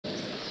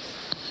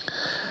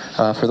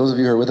For those of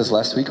you who were with us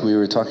last week, we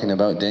were talking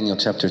about Daniel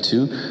chapter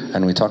 2,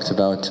 and we talked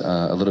about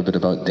a little bit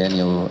about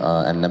Daniel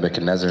and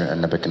Nebuchadnezzar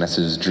and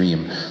Nebuchadnezzar's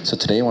dream. So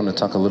today I want to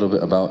talk a little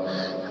bit about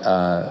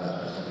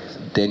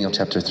Daniel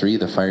chapter 3,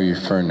 the fiery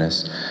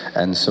furnace.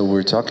 And so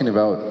we're talking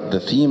about the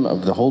theme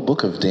of the whole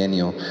book of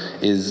Daniel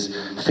is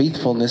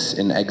faithfulness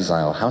in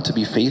exile. How to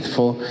be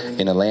faithful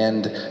in a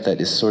land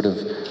that is sort of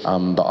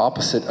the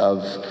opposite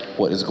of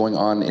what is going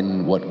on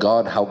in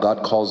how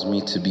God calls me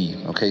to be.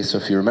 Okay, so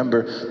if you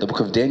remember, the book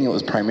of Daniel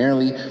is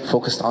primarily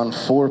focused on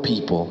 4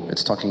 people.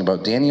 It's talking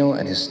about Daniel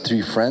and his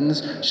 3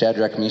 friends,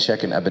 Shadrach,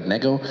 Meshach, and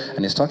Abednego.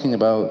 And it's talking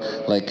about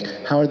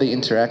how are they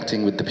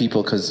interacting with the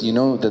people, because you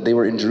know that they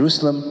were in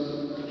Jerusalem.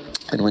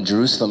 And when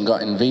Jerusalem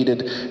got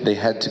invaded, they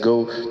had to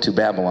go to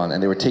Babylon,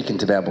 and they were taken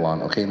to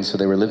Babylon, okay? And so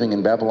they were living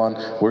in Babylon,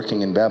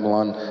 working in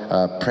Babylon,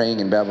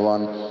 praying in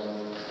Babylon.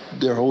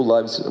 Their whole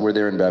lives were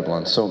there in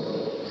Babylon. So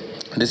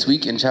this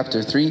week in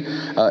chapter 3,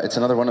 it's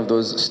another one of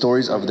those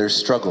stories of their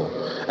struggle.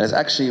 And it's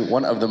actually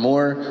one of the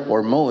more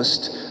or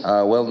most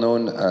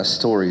well-known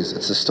stories.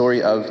 It's the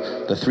story of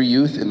the 3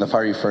 youth in the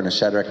fiery furnace,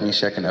 Shadrach,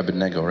 Meshach, and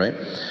Abednego, right?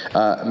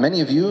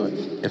 Many of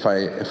you, if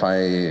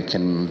I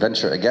can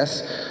venture a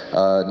guess,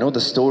 know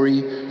the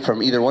story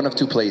from either one of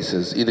 2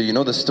 places. Either you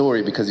know the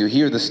story because you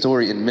hear the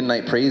story in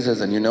midnight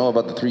praises and you know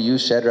about the 3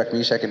 youths, Shadrach,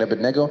 Meshach, and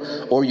Abednego,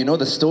 or you know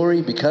the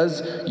story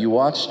because you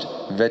watched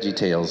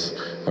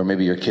VeggieTales, or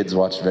maybe your kids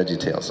watched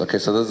VeggieTales. Okay,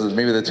 so those are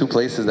maybe the 2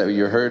 places that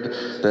you heard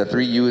the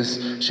 3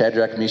 youths,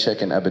 Shadrach,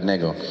 Meshach, and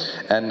Abednego.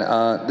 And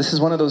this is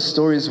one of those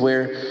stories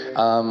where,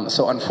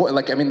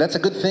 that's a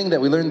good thing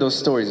that we learn those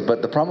stories,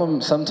 but the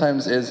problem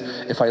sometimes is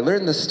if I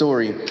learn the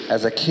story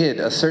as a kid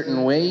a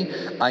certain way,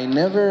 I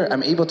never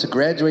am able to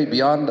graduate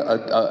beyond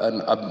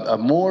a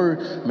more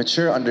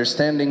mature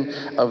understanding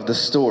of the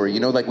story. You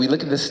know, we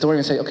look at this story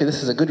and say, okay,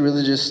 this is a good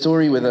religious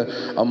story with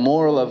a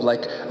moral of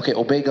okay,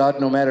 obey God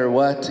no matter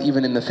what,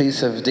 even in the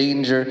face of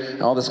danger,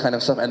 and all this kind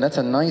of stuff. And that's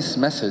a nice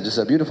message. It's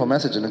a beautiful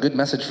message and a good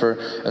message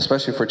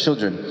especially for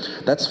children.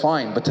 That's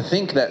fine. But to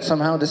think that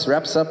somehow this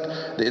wraps up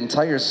the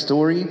entire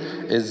story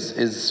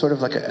is sort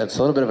of it's a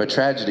little bit of a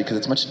tragedy, because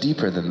it's much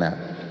deeper than that.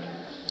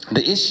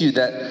 The issue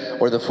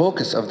or the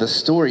focus of the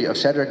story of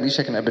Shadrach,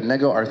 Meshach, and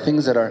Abednego are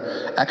things that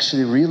are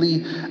actually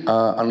really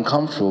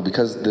uncomfortable,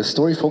 because the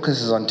story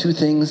focuses on 2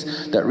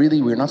 things that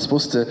really we're not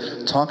supposed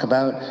to talk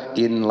about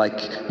in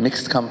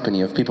mixed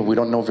company of people we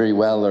don't know very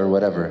well or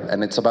whatever.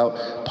 And it's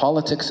about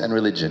politics and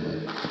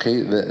religion.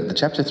 Okay, the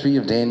chapter 3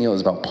 of Daniel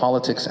is about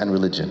politics and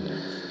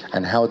religion,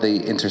 and how they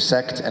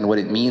intersect and what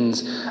it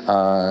means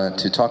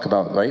to talk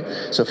about, right?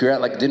 So if you're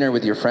at dinner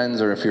with your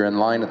friends, or if you're in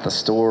line at the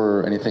store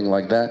or anything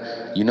like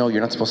that, you know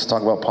you're not supposed to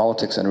talk about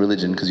politics and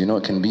religion, because you know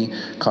it can be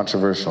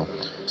controversial.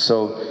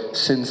 So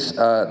since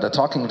the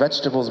talking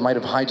vegetables might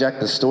have hijacked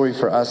the story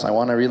for us, I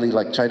want to really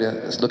try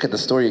to look at the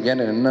story again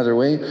in another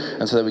way,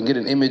 and so that we can get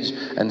an image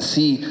and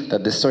see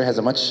that this story has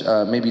a much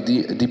maybe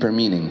deeper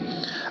meaning.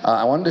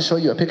 I wanted to show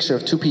you a picture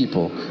of 2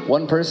 people.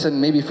 One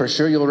person maybe for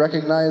sure you'll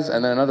recognize,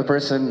 and then another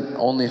person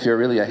only if you're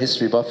really a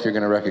history buff you're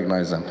going to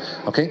recognize them.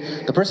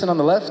 Okay? The person on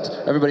the left,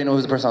 everybody knows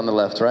who's the person on the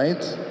left, right?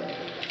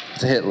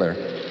 It's Hitler.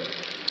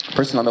 The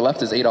person on the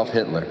left is Adolf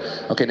Hitler.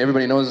 Okay, and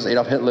everybody knows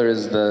Adolf Hitler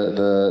is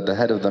the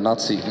head of the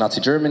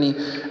Nazi Germany,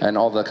 and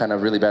all the kind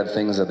of really bad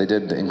things that they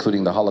did,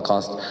 including the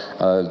Holocaust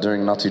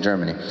during Nazi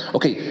Germany.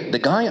 Okay, the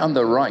guy on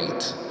the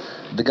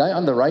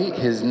right,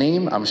 his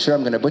name, I'm sure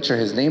I'm going to butcher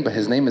his name, but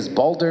his name is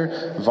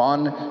Baldur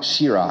von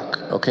Schirach.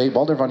 Okay,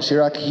 Baldur von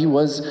Schirach, he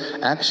was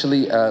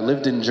actually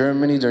lived in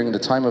Germany during the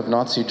time of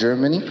Nazi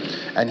Germany,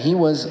 and he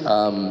was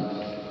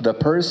the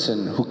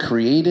person who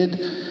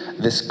created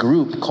this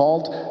group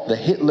called the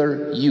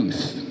Hitler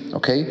Youth.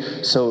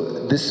 Okay,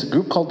 so this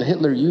group called the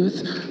Hitler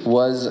Youth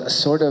was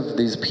sort of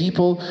these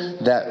people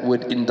that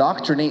would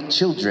indoctrinate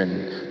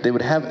children. They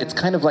would have, it's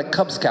kind of like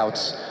Cub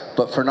Scouts,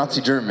 but for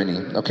Nazi Germany.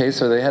 Okay,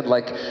 so they had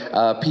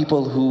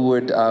people who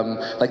would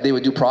they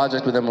would do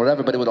projects with them or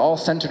whatever, but it would all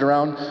centered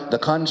around the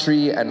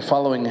country and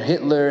following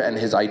Hitler and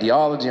his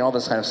ideology and all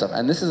this kind of stuff.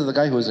 And this is the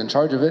guy who was in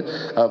charge of it,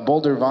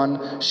 Baldur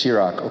von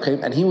Schirach. Okay,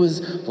 and he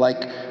was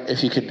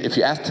if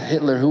you asked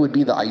Hitler who would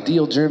be the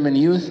ideal German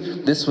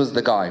youth, this was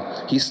the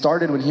guy. He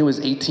started when he was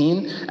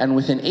 18, and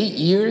within 8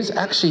 years,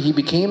 actually, he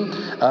became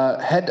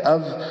head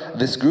of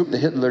this group, the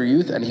Hitler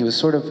Youth, and he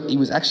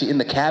was actually in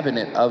the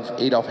cabinet of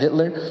Adolf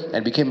Hitler,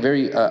 and became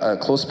very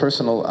close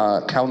personal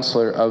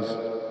counselor of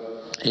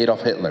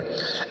Adolf Hitler.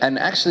 And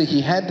actually,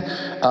 he had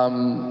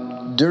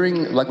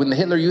during when the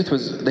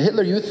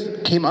Hitler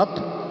Youth came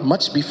up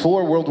much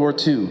before World War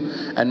II,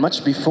 and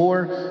much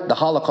before the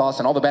Holocaust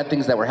and all the bad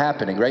things that were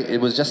happening, right?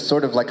 It was just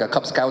sort of like a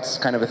Cub Scouts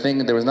kind of a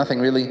thing. There was nothing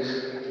really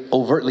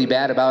overtly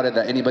bad about it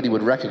that anybody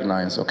would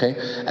recognize, okay?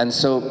 And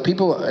so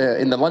people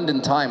in the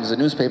London Times, the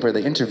newspaper,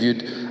 they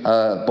interviewed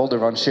Baldur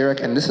von Schirach,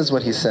 and this is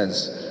what he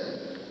says.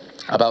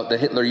 about the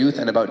Hitler Youth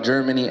and about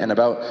Germany and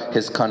about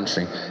his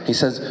country. He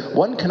says,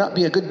 one cannot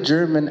be a good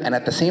German and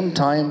at the same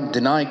time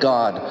deny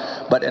God,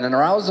 but an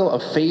arousal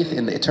of faith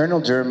in the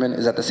eternal German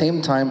is at the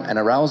same time an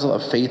arousal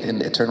of faith in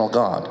the eternal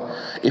God.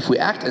 If we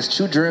act as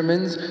true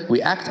Germans,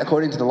 we act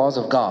according to the laws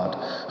of God.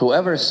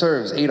 Whoever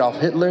serves Adolf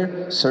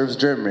Hitler serves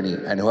Germany,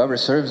 and whoever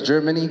serves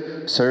Germany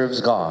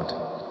serves God.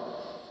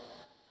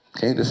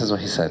 Okay, this is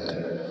what he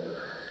said.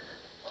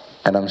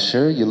 And I'm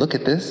sure you look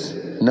at this,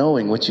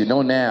 knowing what you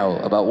know now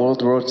about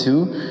World War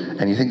II,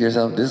 and you think to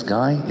yourself, this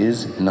guy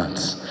is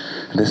nuts.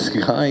 This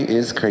guy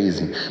is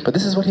crazy. But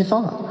this is what he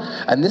thought.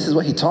 And this is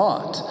what he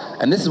taught.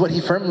 And this is what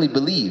he firmly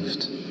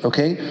believed.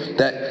 Okay?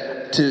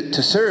 That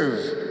to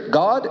serve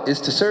God is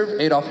to serve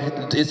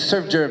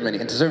Germany.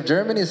 And to serve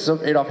Germany is to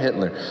serve Adolf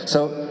Hitler.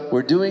 So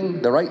we're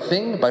doing the right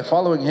thing by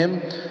following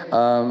him.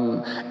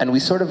 And we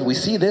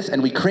see this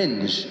and we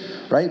cringe.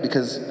 Right?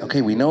 Because,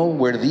 okay, we know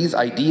where these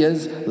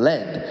ideas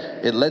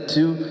led. It led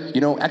to,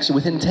 actually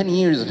within 10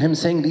 years of him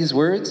saying these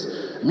words,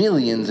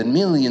 millions and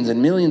millions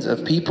and millions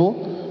of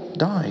people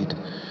died.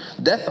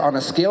 Death on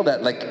a scale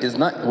that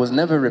was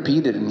never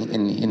repeated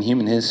in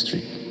human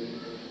history.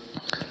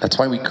 That's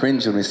why we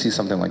cringe when we see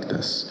something like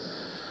this.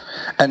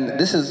 And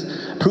this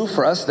is proof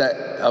for us that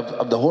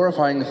of the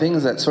horrifying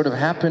things that sort of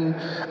happen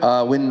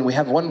when we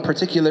have one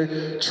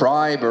particular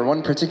tribe or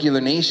one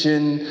particular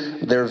nation,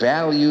 their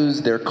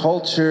values, their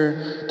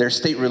culture, their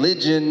state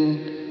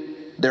religion,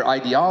 their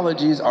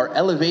ideologies are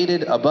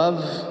elevated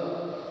above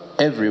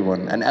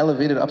everyone and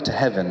elevated up to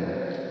heaven,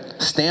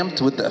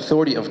 stamped with the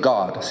authority of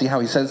God. See how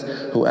he says,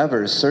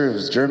 whoever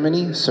serves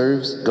Germany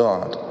serves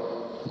God.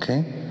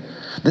 Okay?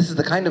 This is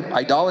the kind of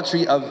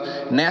idolatry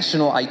of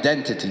national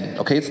identity.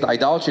 Okay? It's the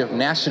idolatry of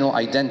national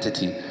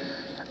identity.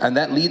 And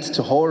that leads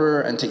to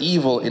horror and to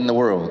evil in the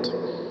world.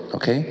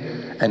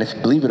 Okay? And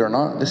if believe it or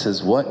not, this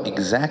is what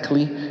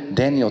exactly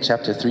Daniel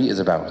chapter 3 is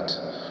about.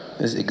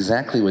 This is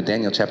exactly what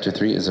Daniel chapter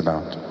 3 is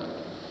about.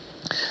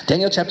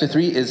 Daniel chapter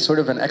 3 is sort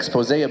of an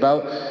expose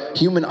about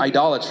human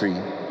idolatry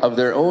of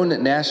their own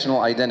national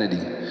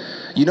identity.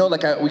 We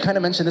kind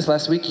of mentioned this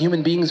last week,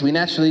 human beings, we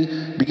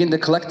naturally begin to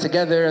collect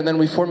together and then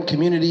we form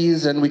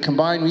communities and we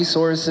combine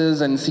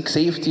resources and seek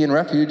safety and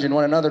refuge in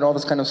one another and all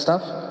this kind of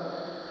stuff.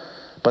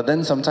 But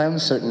then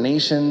sometimes certain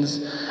nations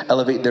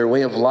elevate their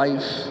way of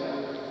life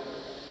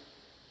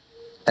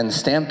and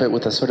stamp it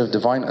with a sort of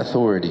divine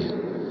authority.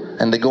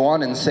 And they go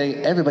on and say,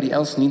 everybody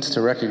else needs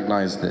to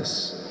recognize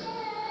this.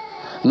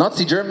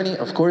 Nazi Germany,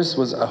 of course,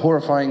 was a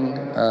horrifying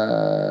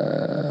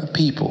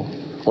people,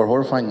 or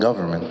horrifying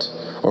government,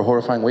 or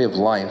horrifying way of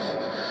life.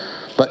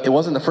 But it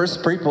wasn't the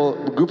first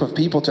group of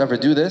people to ever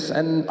do this,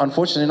 and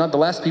unfortunately not the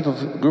last group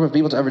of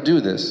people to ever do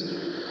this.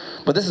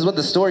 But this is what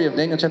the story of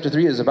Daniel chapter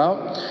 3 is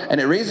about,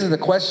 and it raises the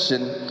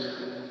question,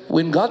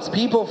 when God's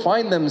people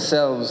find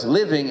themselves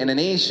living in a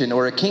nation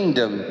or a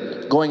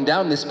kingdom going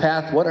down this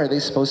path, what are they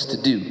supposed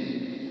to do?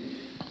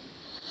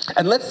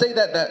 And let's say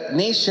that that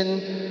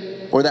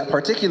nation, or that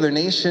particular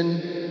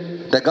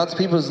nation that God's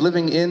people is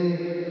living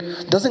in,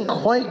 doesn't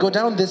quite go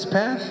down this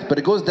path, but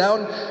it goes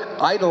down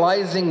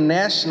idolizing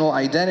national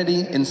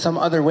identity in some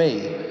other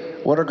way.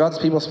 What are God's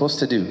people supposed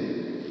to do?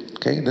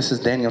 Okay, this is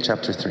Daniel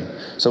chapter 3.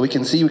 So we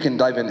can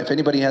dive in. If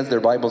anybody has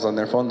their Bibles on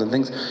their phones and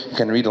things, you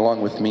can read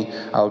along with me.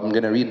 I'm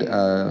going to read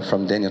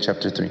from Daniel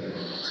chapter 3.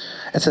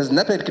 It says,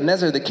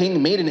 Nebuchadnezzar the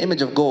king made an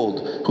image of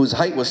gold, whose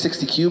height was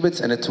 60 cubits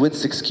and its width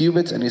 6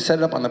 cubits, and he set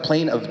it up on the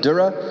plain of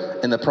Dura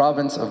in the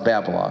province of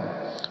Babylon.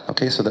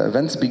 Okay, so the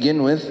events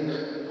begin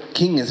with,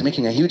 king is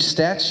making a huge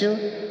statue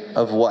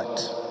of what?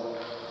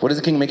 What is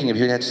the king making a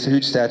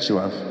huge statue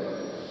of?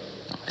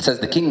 It says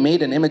the king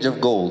made an image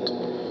of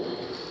gold.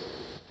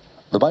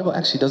 The Bible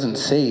actually doesn't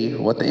say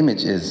what the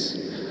image is.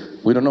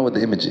 We don't know what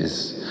the image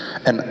is.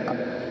 And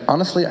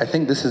honestly, I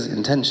think this is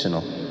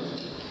intentional.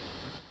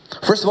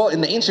 First of all,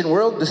 in the ancient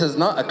world, this is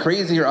not a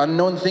crazy or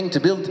unknown thing to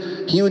build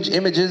huge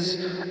images.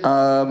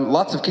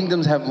 Lots of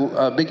kingdoms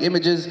have big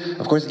images.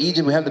 Of course,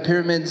 Egypt, we have the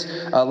pyramids.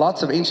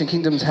 Lots of ancient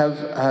kingdoms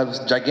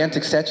have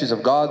gigantic statues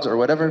of gods or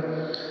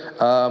whatever.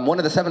 One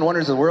of the 7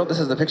 wonders of the world, this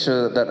is the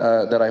picture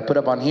that I put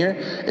up on here,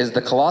 is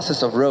the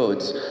Colossus of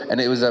Rhodes. And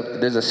there's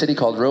a city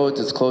called Rhodes.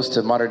 It's close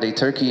to modern-day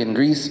Turkey and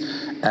Greece.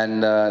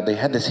 And they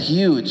had this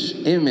huge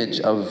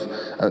image of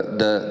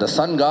the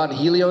sun god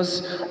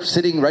Helios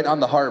sitting right on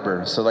the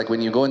harbor. So like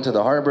when you go into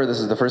the harbor, this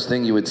is the first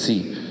thing you would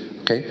see.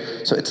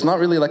 Okay? So it's not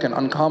really like an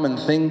uncommon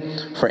thing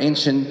for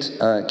ancient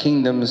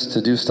kingdoms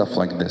to do stuff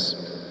like this.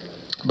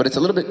 But it's a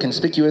little bit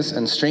conspicuous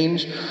and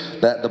strange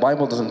that the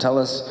Bible doesn't tell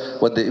us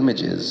what the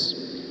image is.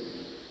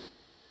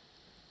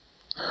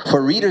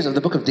 For readers of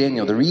the book of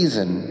Daniel, the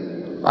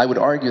reason I would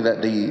argue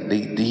that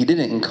he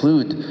didn't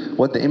include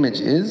what the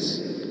image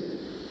is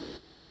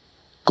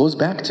goes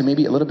back to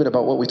maybe a little bit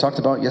about what we talked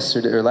about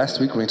yesterday or last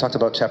week when we talked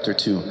about chapter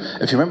 2.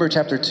 If you remember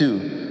chapter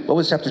 2, what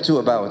was chapter 2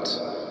 about?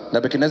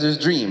 Nebuchadnezzar's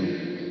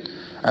dream.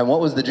 And what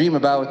was the dream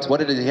about?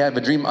 What did he have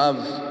a dream of?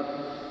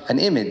 An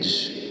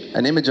image.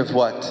 An image of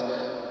what?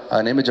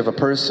 an image of a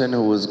person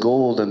who was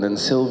gold and then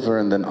silver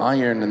and then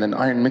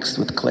iron mixed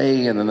with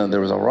clay, and then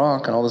there was a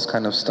rock and all this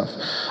kind of stuff.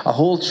 A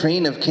whole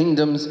train of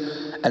kingdoms,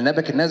 and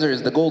Nebuchadnezzar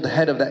is the gold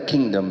head of that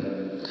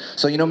kingdom.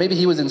 So maybe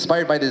he was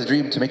inspired by this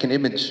dream to make an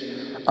image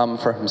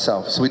for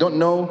himself. So we don't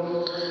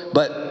know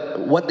but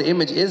what the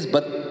image is,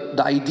 but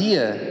the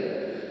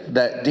idea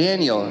that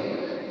Daniel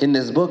in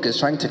this book is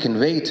trying to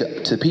convey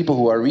to people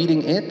who are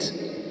reading it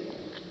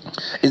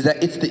is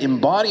that it's the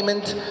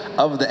embodiment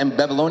of the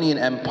Babylonian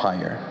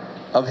Empire,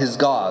 of his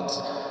gods.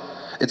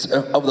 It's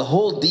of the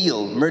whole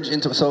deal merged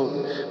into. So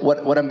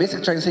what I'm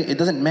basically trying to say, it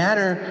doesn't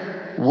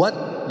matter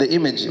what the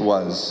image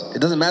was. It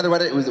doesn't matter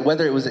whether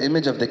it was an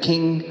image of the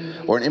king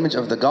or an image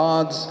of the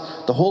gods.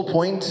 The whole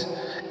point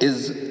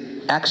is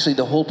actually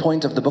the whole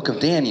point of the book of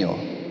Daniel.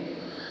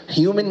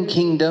 Human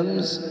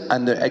kingdoms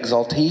and their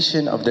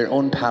exaltation of their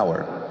own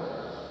power.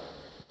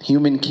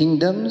 Human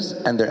kingdoms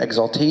and their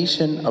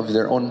exaltation of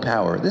their own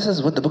power. This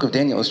is what the book of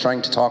Daniel is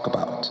trying to talk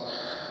about.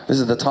 This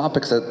is the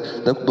topics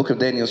that the book of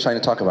Daniel is trying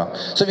to talk about.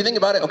 So if you think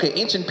about it, okay,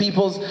 ancient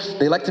peoples,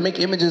 they like to make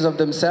images of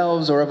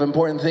themselves or of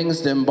important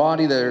things to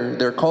embody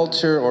their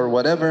culture or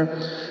whatever.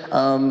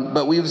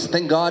 But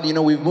thank God,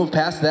 we've moved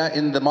past that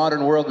in the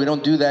modern world. We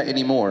don't do that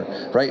anymore,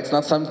 right? It's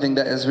not something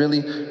that is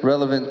really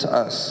relevant to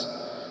us.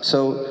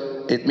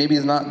 So it maybe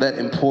is not that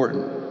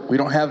important. We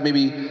don't have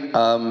maybe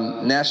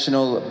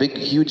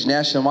huge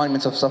national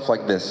monuments of stuff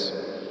like this.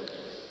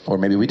 Or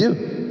maybe we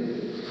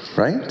do,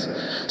 right?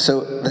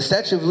 So the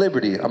Statue of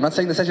Liberty, I'm not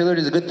saying the Statue of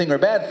Liberty is a good thing or a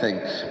bad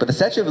thing, but the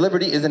Statue of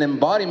Liberty is an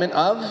embodiment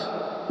of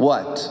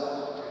what?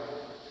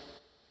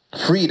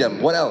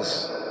 Freedom. What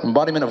else?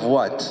 Embodiment of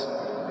what?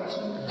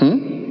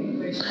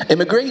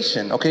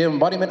 Immigration. Okay,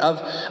 embodiment of,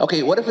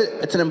 what if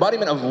it's an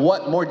embodiment of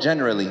what more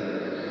generally?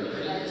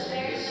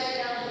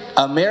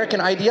 American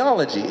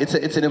ideology. It's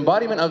an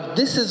embodiment of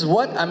this is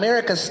what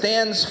America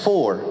stands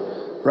for,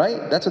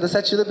 right? That's what the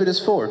Statue of Liberty is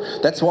for.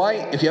 That's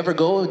why if you ever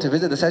go to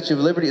visit the Statue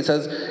of Liberty, it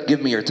says,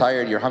 give me you're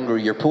tired, you're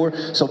hungry, you're poor.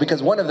 So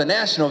because one of the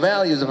national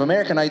values of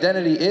American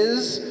identity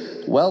is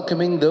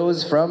welcoming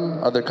those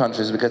from other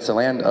countries because it's a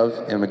land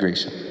of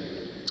immigration.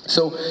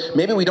 So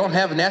maybe we don't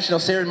have national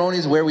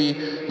ceremonies where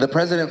the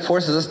president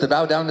forces us to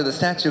bow down to the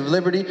Statue of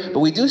Liberty, but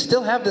we do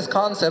still have this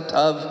concept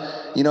of,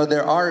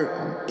 there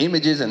are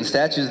images and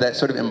statues that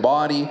sort of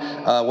embody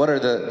what are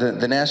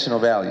the national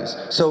values.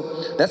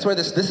 So that's where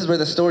this is where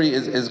the story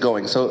is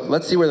going. So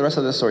let's see where the rest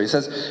of the story. It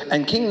says,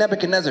 and King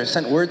Nebuchadnezzar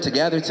sent word to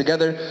gather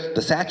together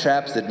the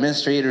satraps, the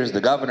administrators,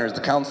 the governors,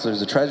 the counselors,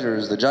 the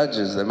treasurers, the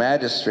judges, the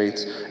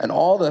magistrates, and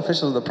all the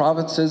officials of the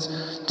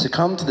provinces to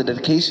come to the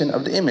dedication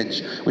of the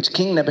image which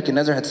King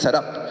Nebuchadnezzar had set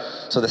up.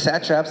 So the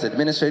satraps, the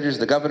administrators,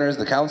 the governors,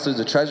 the counselors,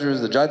 the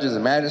treasurers, the judges, the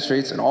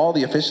magistrates, and all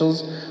the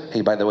officials.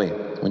 Hey, by the way,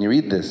 when you're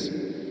reading this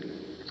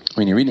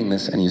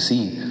and you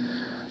see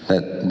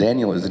that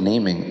Daniel is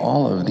naming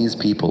all of these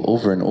people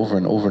over and over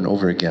and over and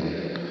over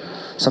again,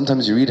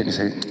 sometimes you read it and you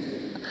say,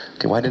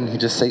 okay, why didn't he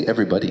just say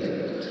everybody?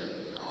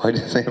 Why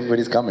did he say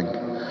everybody's coming?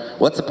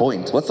 What's the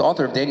point? What's the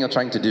author of Daniel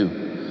trying to do?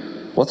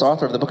 What's the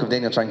author of the book of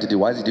Daniel trying to do?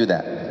 Why does he do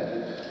that?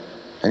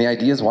 Any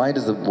ideas why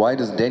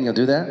does Daniel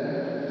do that?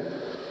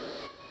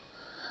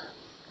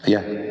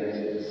 Yeah.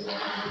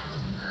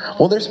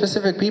 Well, there's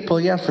specific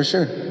people, yeah, for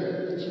sure.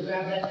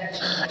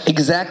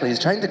 Exactly. He's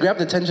trying to grab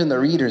the attention of the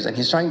readers, and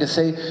he's trying to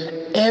say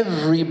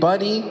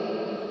everybody,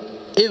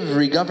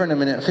 every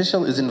government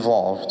official is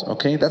involved.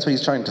 Okay? That's what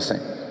he's trying to say.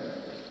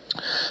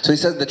 So he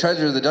says the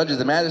treasurers, the judges,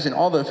 the magistrates, and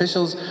all the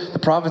officials, the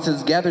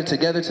provinces gathered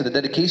together to the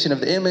dedication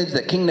of the image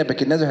that King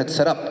Nebuchadnezzar had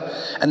set up.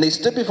 And they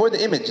stood before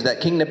the image that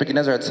King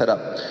Nebuchadnezzar had set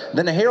up.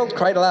 Then a herald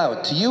cried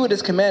aloud, to you it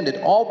is commanded,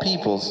 all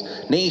peoples,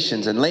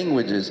 nations, and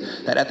languages,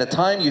 that at the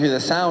time you hear the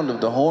sound of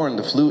the horn,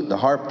 the flute, the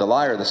harp, the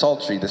lyre, the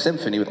psaltery, the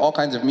symphony, with all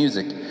kinds of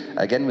music.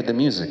 Again with the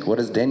music. What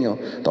is Daniel,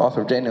 the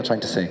author of Daniel,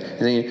 trying to say? He's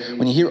saying,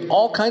 when you hear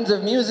all kinds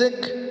of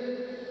music,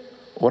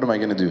 what am I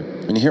going to do?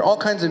 When you hear all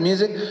kinds of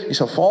music, you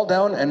shall fall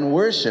down and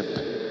worship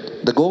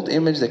the gold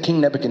image that King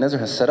Nebuchadnezzar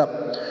has set up.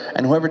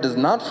 And whoever does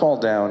not fall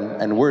down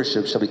and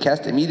worship shall be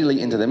cast immediately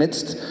into the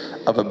midst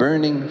of a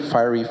burning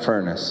fiery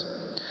furnace.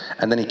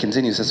 And then he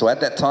continues, so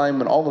at that time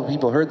when all the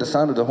people heard the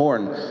sound of the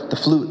horn, the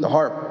flute, the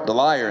harp, the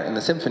lyre, and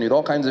the symphony with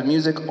all kinds of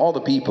music, all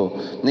the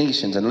people,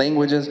 nations, and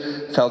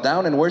languages fell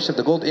down and worshipped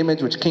the gold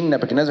image which King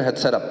Nebuchadnezzar had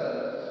set up.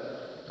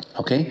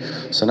 Okay,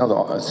 so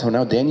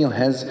now Daniel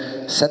has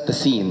set the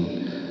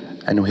scene,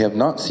 and we have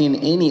not seen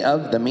any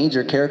of the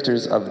major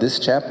characters of this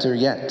chapter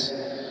yet.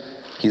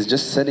 He's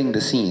just setting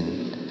the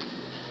scene.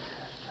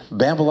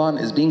 Babylon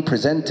is being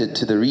presented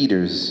to the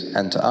readers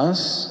and to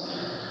us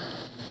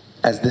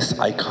as this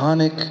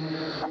iconic,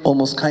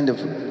 almost kind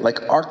of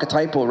like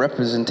archetypal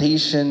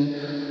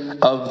representation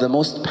of the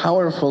most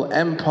powerful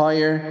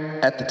empire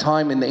at the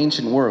time in the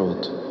ancient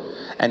world.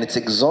 And it's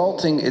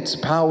exalting its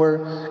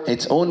power,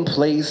 its own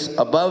place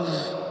above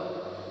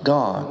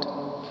God.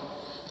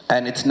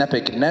 And it's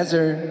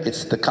Nebuchadnezzar,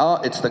 it's their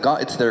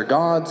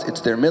gods,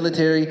 it's their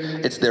military,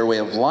 it's their way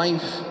of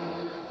life,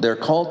 their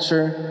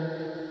culture.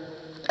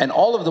 And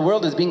all of the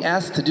world is being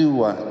asked to do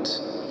what?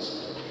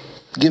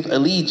 Give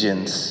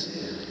allegiance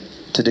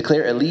to to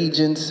declare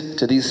allegiance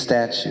to these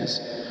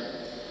statues.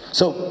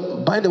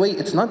 So, by the way,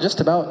 it's not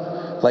just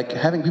about like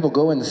having people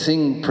go and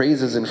sing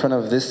praises in front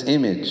of this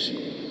image.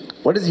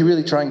 What is he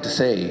really trying to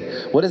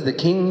say? What is the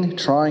king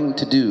trying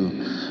to do?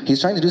 He's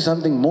trying to do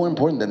something more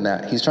important than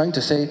that. He's trying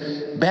to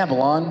say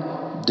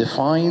Babylon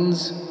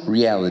defines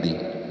reality.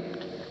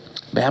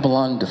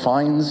 Babylon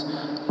defines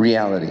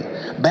reality.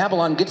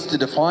 Babylon gets to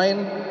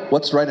define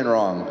what's right and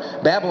wrong.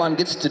 Babylon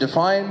gets to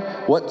define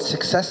what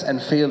success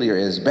and failure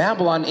is.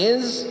 Babylon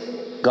is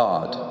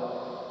God.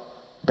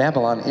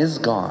 Babylon is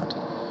God.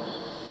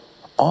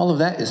 All of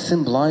that is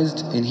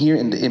symbolized in here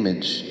in the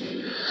image.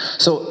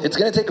 So it's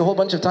going to take a whole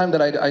bunch of time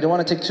that I don't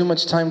want to take too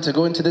much time to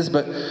go into this,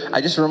 but I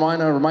just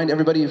remind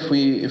everybody,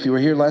 if you were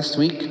here last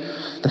week,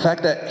 the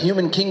fact that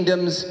human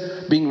kingdoms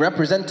being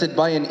represented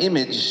by an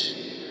image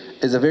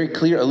is a very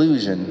clear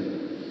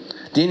illusion.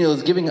 Daniel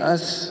is giving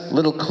us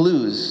little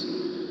clues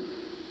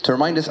to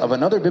remind us of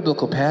another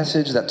biblical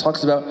passage that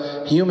talks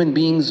about human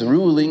beings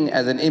ruling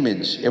as an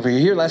image. If we were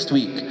here last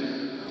week,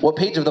 what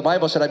page of the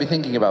Bible should I be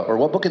thinking about? Or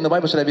what book in the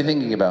Bible should I be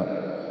thinking about?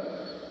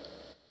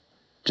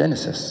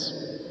 Genesis.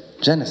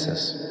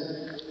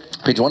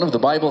 Page 1 of the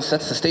Bible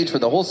sets the stage for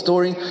the whole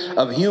story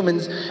of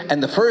humans.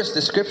 And the first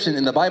description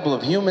in the Bible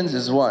of humans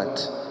is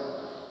what?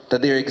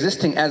 That they're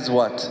existing as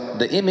what?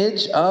 The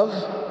image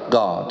of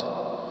God.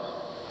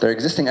 They're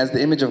existing as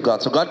the image of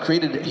God. So God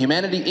created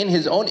humanity in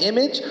His own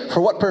image. For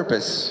what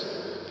purpose?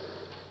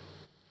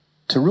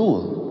 To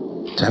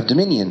rule. To have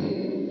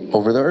dominion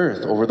over the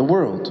earth, over the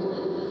world.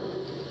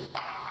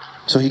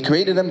 So He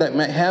created them that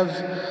might have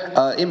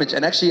image.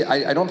 And actually,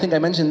 I don't think I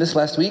mentioned this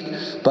last week,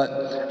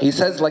 but He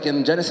says, like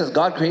in Genesis,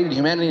 God created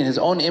humanity in His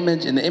own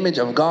image. In the image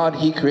of God,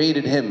 He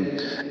created him.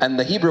 And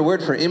the Hebrew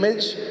word for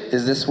image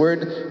is this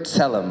word,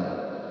 tselem.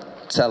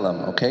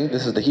 Tselem, okay?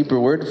 This is the Hebrew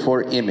word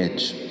for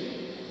image.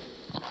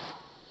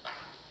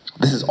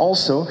 This is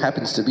also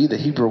happens to be the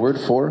Hebrew word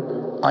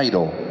for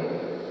idol.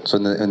 So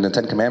in the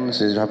Ten Commandments,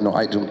 you have no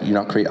idol, you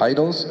not create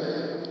idols.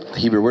 The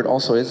Hebrew word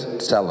also is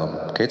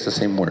tselem. Okay, it's the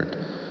same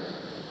word.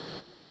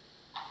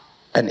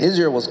 And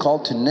Israel was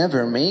called to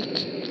never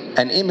make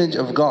an image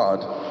of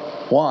God.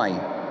 Why?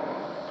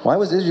 Why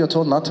was Israel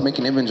told not to make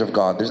an image of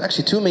God? There's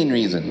actually two main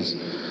reasons.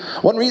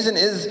 One reason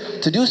is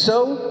to do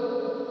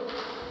so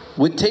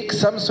would take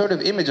some sort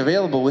of image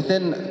available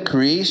within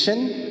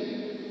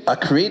creation, a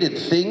created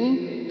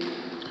thing,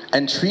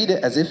 and treat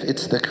it as if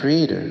it's the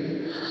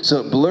creator.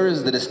 So it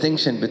blurs the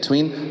distinction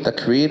between the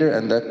creator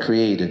and the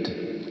created,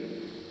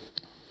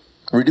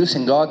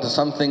 reducing God to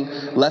something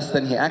less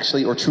than He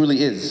actually or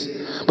truly is.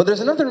 But there's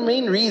another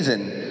main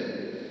reason,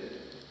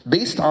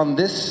 based on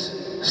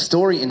this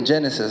story in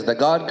Genesis, that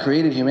God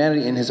created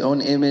humanity in His own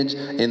image.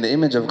 In the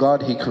image of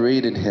God, He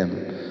created him.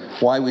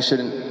 Why we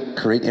shouldn't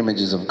create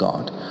images of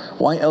God?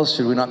 Why else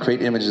should we not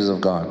create images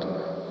of God?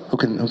 Who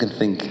can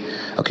think?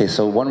 Okay,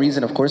 so one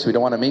reason, of course, we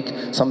don't want to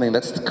make something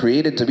that's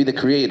created to be the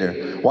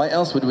creator. Why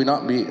else would we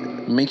not be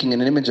making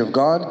an image of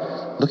God?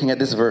 Looking at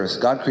this verse,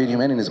 God created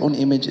humanity in His own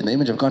image. In the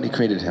image of God, He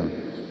created him.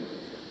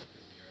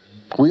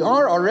 We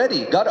are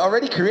already. God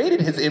already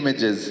created His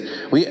images.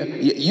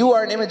 You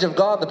are an image of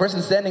God. The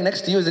person standing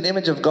next to you is an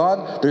image of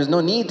God. There's no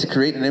need to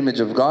create an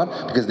image of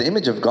God, because the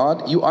image of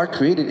God, you are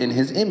created in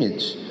His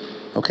image.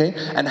 Okay?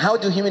 And how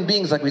do human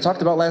beings, like we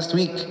talked about last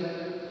week,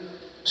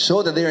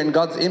 show that they're in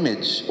God's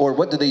image? Or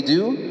what do?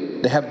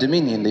 They have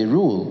dominion. They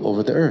rule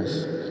over the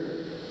earth.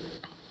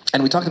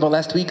 And we talked about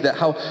last week that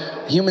how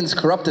humans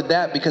corrupted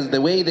that, because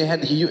the way they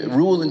had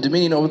rule and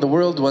dominion over the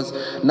world was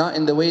not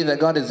in the way that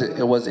God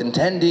was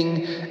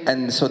intending,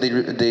 and so they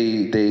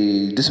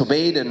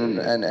disobeyed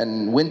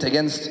and went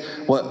against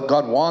what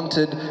God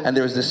wanted, and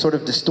there was this sort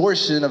of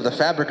distortion of the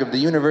fabric of the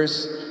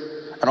universe.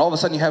 And all of a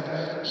sudden you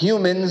have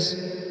humans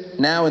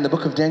now in the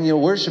book of Daniel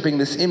worshiping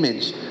this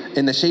image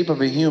in the shape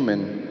of a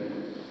human.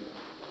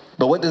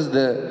 But what does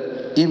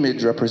the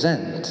image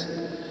represent?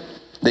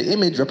 The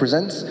image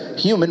represents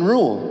human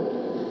rule.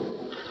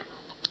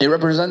 It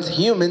represents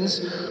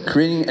humans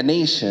creating a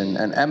nation,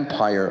 an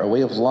empire, a way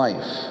of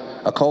life,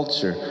 a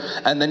culture,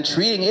 and then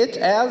treating it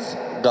as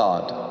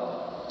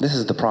God. This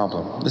is the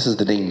problem. This is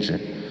the danger.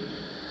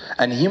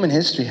 And human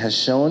history has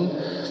shown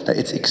that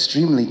it's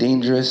extremely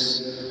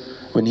dangerous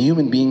when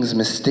human beings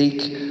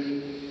mistake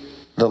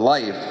the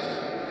life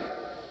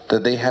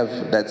that they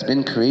have, that's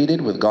been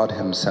created, with God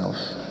Himself.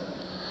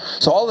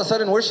 So all of a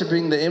sudden,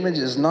 worshiping the image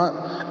is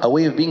not a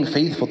way of being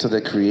faithful to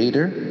the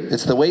Creator.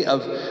 It's the way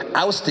of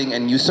ousting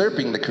and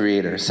usurping the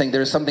Creator, saying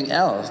there is something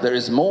else, there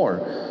is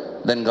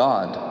more than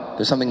God.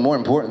 There's something more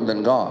important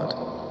than God.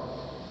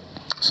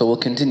 So we'll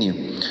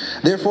continue.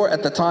 Therefore,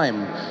 at the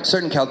time,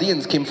 certain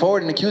Chaldeans came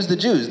forward and accused the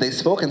Jews. They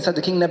spoke and said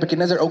to King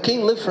Nebuchadnezzar, O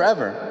king, live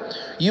forever.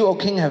 You, O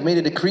king, have made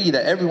a decree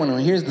that everyone who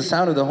hears the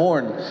sound of the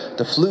horn,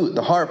 the flute,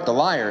 the harp, the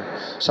lyre,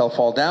 shall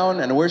fall down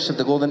and worship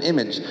the golden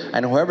image.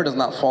 And whoever does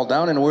not fall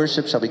down and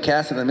worship shall be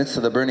cast in the midst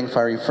of the burning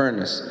fiery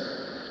furnace.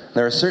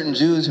 There are certain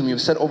Jews whom you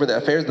have set over the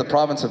affairs of the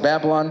province of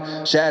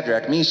Babylon,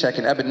 Shadrach, Meshach,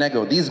 and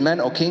Abednego. These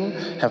men, O king,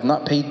 have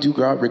not paid due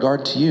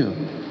regard to you.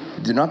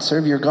 Do not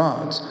serve your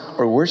gods,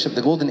 or worship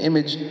the golden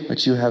image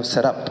which you have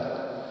set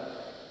up.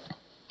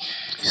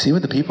 You see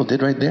what the people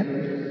did right there?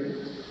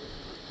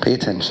 Pay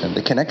attention.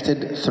 They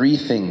connected three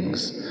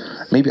things.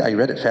 Maybe I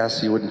read it fast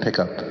so you wouldn't pick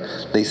up.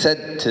 They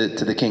said to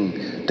the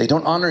king, they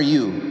don't honor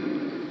you.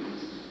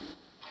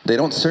 They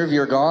don't serve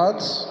your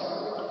gods.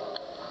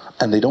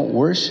 And they don't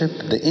worship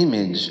the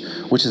image,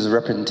 which is a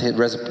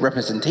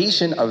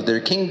representation of their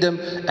kingdom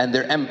and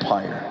their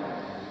empire.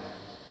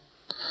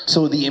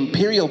 So the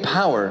imperial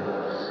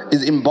power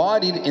is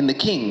embodied in the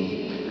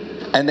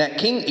king. And that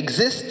king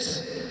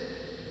exists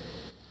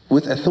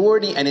with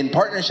authority and in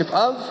partnership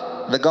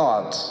of the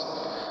gods.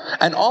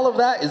 And all of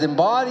that is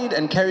embodied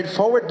and carried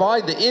forward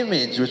by the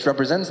image which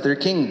represents their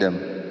kingdom.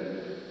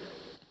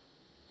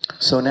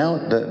 So now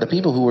the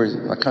people who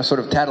were sort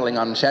of tattling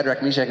on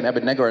Shadrach, Meshach, and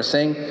Abednego are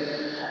saying,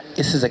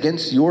 this is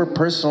against your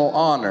personal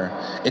honor.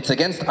 It's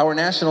against our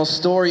national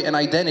story and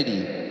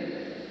identity.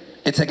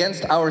 It's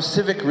against our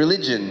civic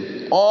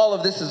religion. All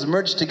of this is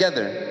merged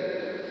together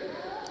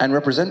and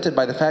represented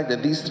by the fact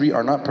that these three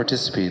are not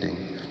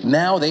participating.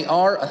 Now they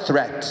are a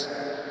threat.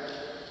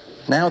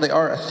 Now they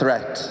are a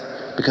threat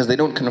because they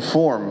don't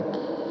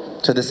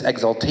conform to this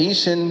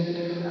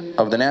exaltation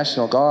of the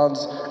national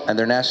gods and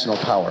their national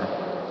power.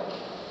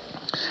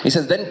 He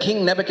says, then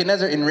King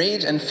Nebuchadnezzar, in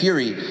rage and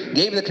fury,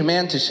 gave the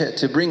command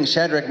to bring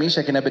Shadrach,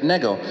 Meshach, and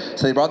Abednego.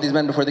 So they brought these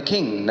men before the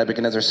king.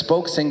 Nebuchadnezzar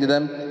spoke, saying to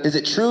them, is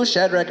it true,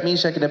 Shadrach,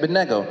 Meshach, and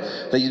Abednego,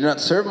 that you do not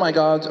serve my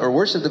gods or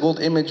worship the gold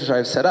image which I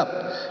have set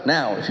up?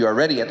 Now, if you are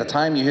ready, at the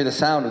time you hear the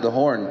sound of the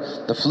horn,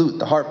 the flute,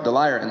 the harp, the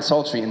lyre, and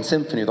psaltery, and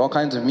symphony, with all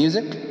kinds of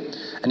music,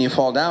 and you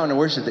fall down and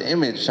worship the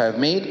image which I have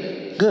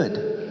made,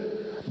 good.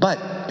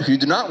 But if you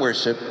do not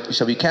worship, you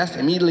shall be cast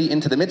immediately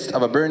into the midst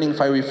of a burning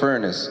fiery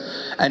furnace.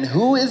 And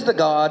who is the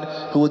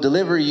God who will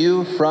deliver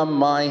you from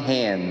my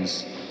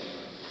hands?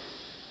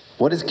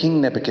 What is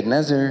King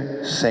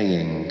Nebuchadnezzar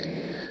saying?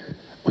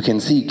 We can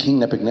see King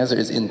Nebuchadnezzar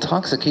is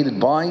intoxicated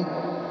by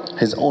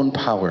his own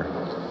power,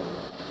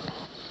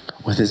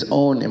 with his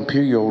own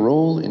imperial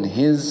role in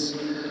his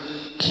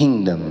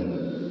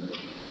kingdom.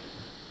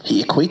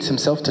 He equates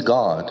himself to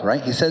God,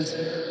 right? He says,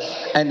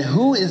 and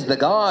who is the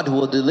God who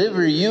will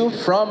deliver you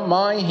from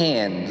my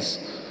hands?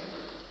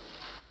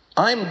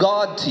 I'm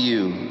God to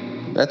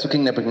you. That's what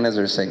King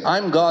Nebuchadnezzar is saying.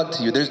 I'm God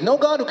to you. There's no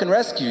God who can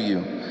rescue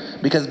you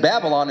because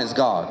Babylon is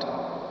God.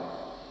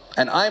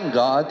 And I'm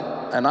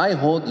God, and I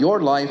hold your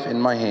life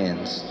in my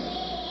hands.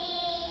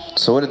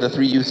 So what did the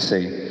three youths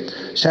say?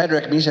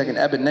 Shadrach, Meshach, and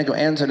Abednego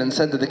answered and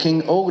said to the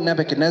king, O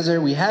Nebuchadnezzar,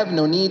 we have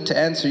no need to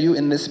answer you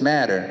in this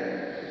matter.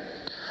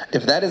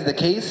 If that is the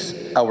case,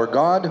 our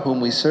God, whom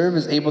we serve,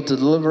 is able to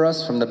deliver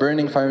us from the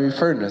burning fiery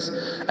furnace,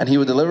 and he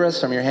will deliver us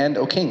from your hand,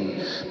 O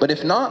king. But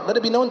if not, let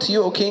it be known to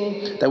you, O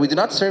king, that we do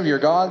not serve your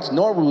gods,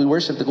 nor will we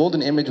worship the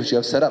golden image which you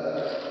have set up.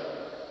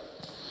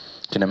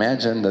 You can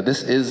imagine that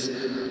this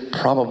is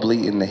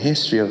probably in the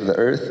history of the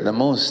earth the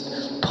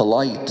most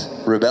polite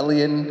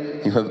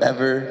rebellion you have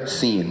ever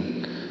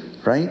seen,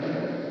 right?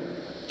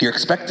 You're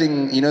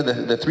expecting,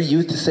 the three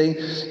youth to say,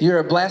 you're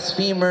a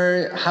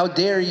blasphemer, how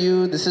dare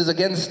you, this is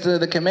against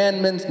the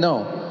commandments.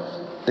 No,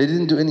 they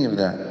didn't do any of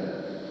that.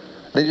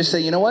 They just say,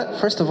 you know what,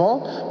 first of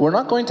all, we're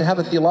not going to have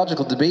a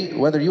theological debate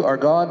whether you are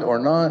God or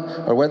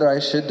not, or whether I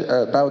should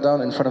bow down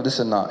in front of this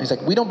or not. He's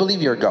like, we don't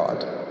believe you're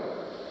God.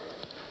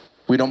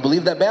 We don't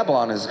believe that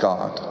Babylon is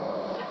God.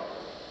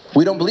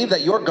 We don't believe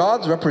that your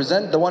gods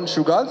represent the one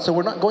true God, so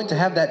we're not going to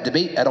have that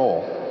debate at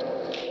all.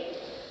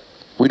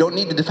 We don't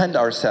need to defend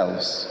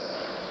ourselves.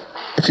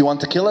 If you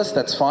want to kill us,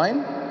 that's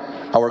fine.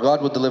 Our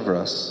God will deliver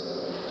us.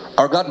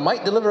 Our God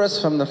might deliver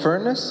us from the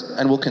furnace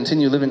and we'll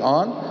continue living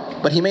on,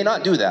 but he may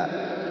not do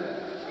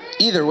that.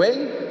 Either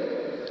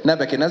way,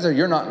 Nebuchadnezzar,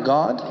 you're not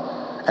God,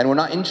 and we're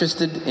not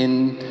interested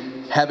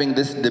in having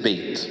this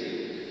debate.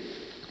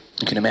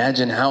 You can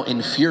imagine how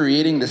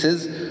infuriating this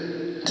is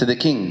to the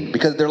king,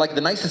 because they're like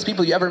the nicest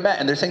people you ever met,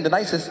 and they're saying the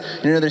nicest,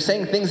 they're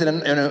saying things in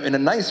a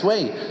nice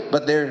way,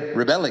 but they're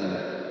rebelling.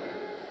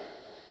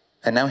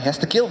 And now he has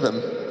to kill them.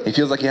 He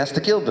feels like he has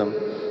to kill them.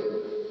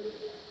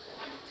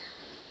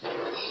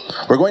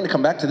 We're going to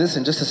come back to this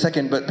in just a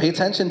second, but pay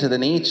attention to the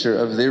nature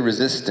of their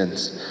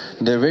resistance.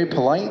 They're very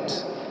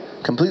polite,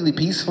 completely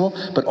peaceful,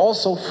 but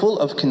also full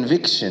of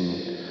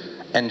conviction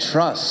and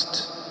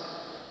trust.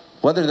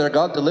 Whether their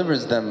God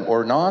delivers them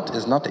or not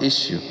is not the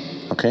issue,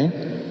 okay?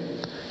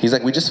 He's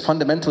like, we just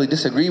fundamentally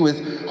disagree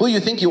with who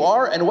you think you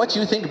are and what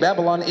you think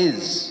Babylon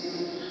is.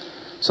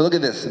 So look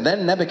at this.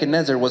 Then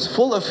Nebuchadnezzar was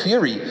full of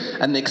fury,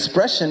 and the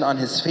expression on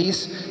his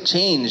face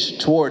changed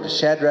toward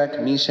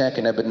Shadrach, Meshach,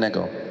 and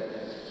Abednego.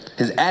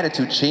 His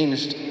attitude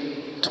changed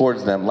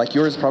towards them, like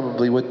yours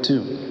probably would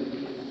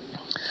too.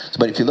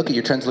 But if you look at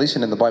your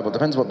translation in the Bible, it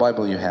depends what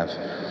Bible you have.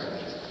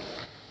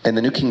 In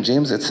the New King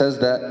James, it says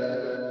that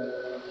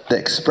the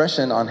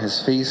expression on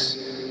his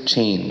face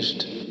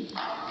changed.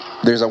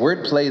 There's a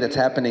word play that's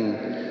happening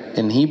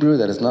in Hebrew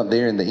that is not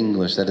there in the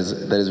English, that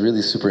is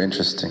really super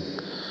interesting.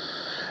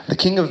 The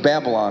king of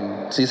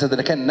Babylon, so he said that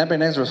again,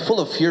 Nebuchadnezzar was full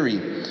of fury,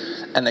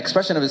 And the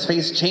expression of his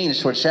face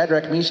changed towards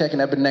Shadrach, Meshach,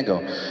 and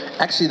Abednego.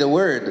 Actually, the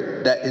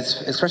word that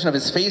his expression of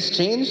his face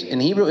changed in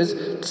Hebrew is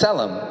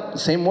tselem. The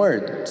same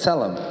word,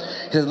 tselem.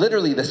 He says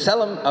literally, the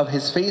tselem of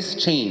his face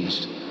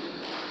changed.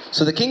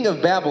 So the king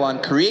of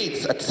Babylon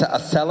creates a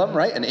tselem,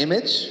 right? An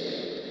image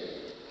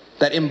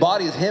that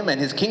embodies him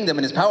and his kingdom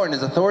and his power and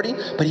his authority.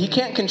 But he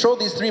can't control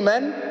these three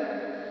men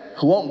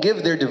who won't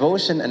give their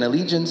devotion and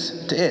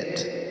allegiance to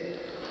it.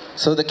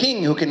 So the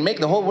king who can make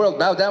the whole world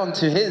bow down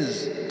to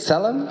his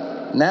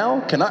tselem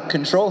now cannot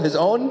control his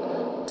own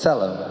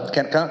tselem,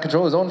 cannot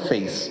control his own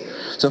face.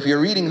 So if you're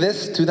reading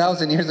this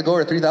 2,000 years ago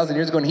or 3,000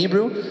 years ago in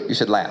Hebrew, you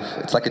should laugh.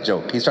 It's like a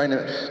joke. He's trying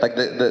to, like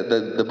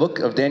the book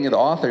of Daniel, the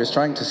author is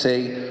trying to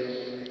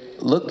say,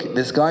 look,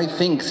 this guy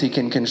thinks he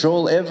can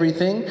control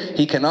everything.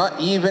 He cannot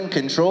even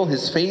control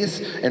his face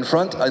in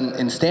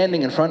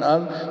standing in front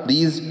of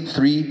these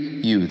three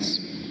youths.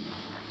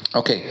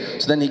 Okay,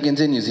 so then he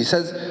continues. He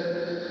says,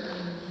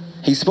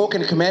 he spoke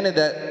and commanded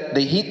that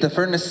they heat the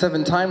furnace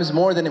 7 times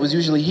more than it was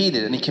usually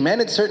heated. And he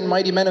commanded certain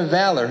mighty men of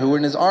valor who were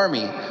in his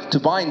army to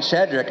bind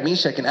Shadrach,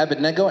 Meshach, and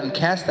Abednego and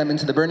cast them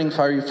into the burning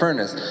fiery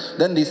furnace.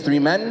 Then these 3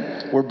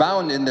 men were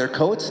bound in their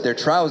coats, their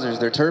trousers,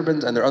 their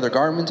turbans, and their other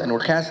garments, and were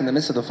cast in the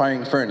midst of the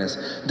firing furnace.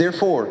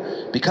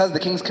 Therefore, because the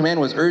king's command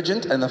was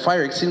urgent and the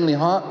fire exceedingly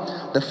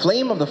hot, the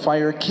flame of the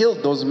fire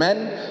killed those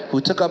men who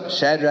took up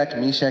Shadrach,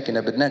 Meshach, and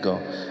Abednego.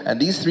 And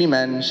these 3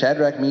 men,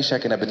 Shadrach,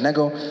 Meshach, and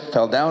Abednego,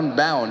 fell down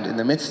bound in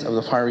the midst of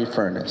the fiery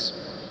furnace.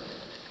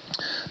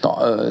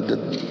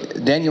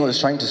 Daniel is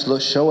trying to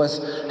show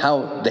us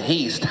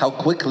how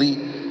quickly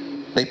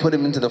they put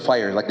him into the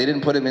fire. Like they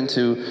didn't put him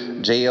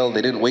into jail,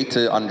 they didn't wait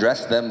to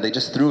undress them, they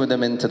just threw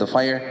them into the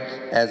fire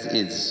as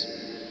is.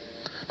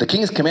 The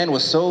king's command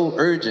was so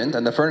urgent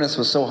and the furnace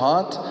was so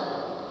hot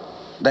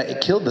that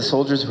it killed the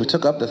soldiers who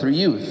took up the 3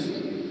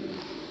 youth.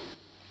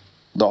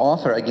 The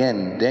author,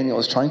 again, Daniel,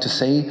 is trying to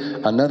say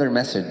another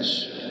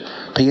message.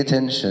 Pay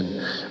attention.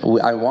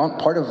 I want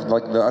part of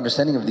the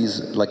understanding of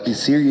these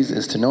series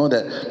is to know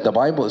that the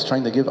Bible is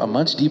trying to give a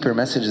much deeper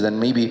message than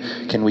maybe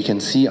we can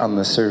see on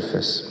the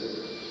surface.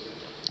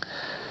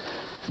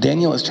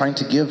 Daniel is trying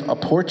to give a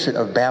portrait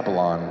of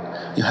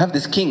Babylon. You have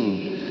this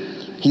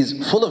king.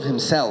 He's full of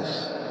himself.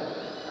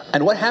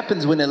 And what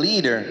happens when a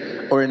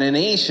leader or in a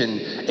nation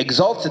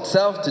exalts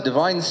itself to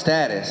divine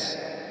status?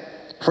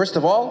 First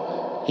of all,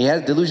 he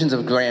has delusions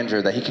of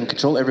grandeur, that he can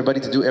control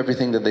everybody to do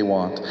everything that they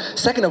want.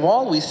 Second of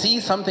all, we see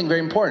something very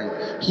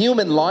important.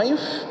 Human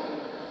life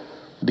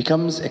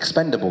becomes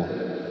expendable.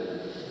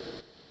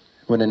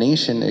 When a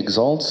nation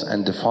exalts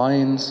and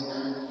defies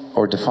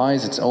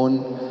its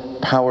own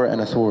power and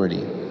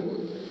authority.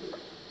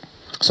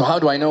 So how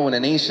do I know when a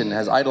nation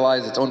has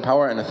idolized its own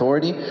power and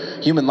authority?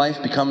 Human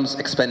life becomes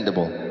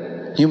expendable.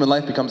 Human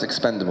life becomes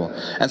expendable.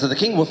 And so the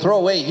king will throw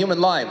away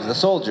human lives, the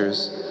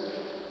soldiers,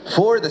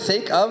 for the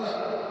sake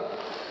of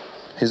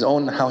his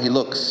own, how he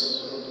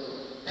looks,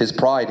 his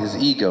pride, his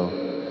ego.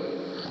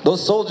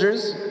 Those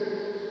soldiers,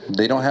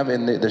 they don't have,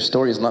 their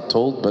story is not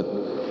told,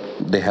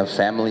 but they have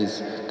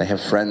families, they have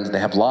friends, they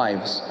have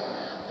lives.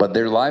 But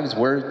their lives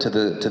were to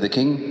the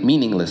king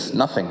meaningless,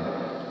 nothing.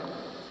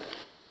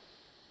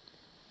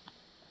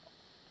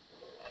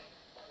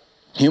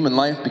 Human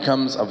life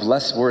becomes of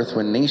less worth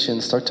when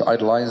nations start to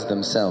idolize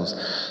themselves.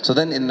 So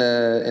then in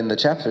the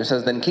chapter it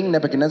says, then King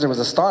Nebuchadnezzar was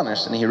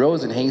astonished, and he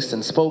rose in haste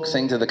and spoke,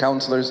 saying to the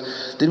counselors,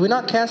 did we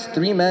not cast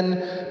 3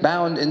 men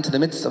bound into the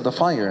midst of the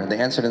fire? They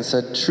answered and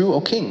said, true,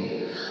 O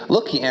king.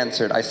 Look, he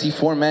answered, I see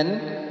 4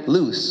 men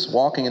loose,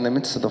 walking in the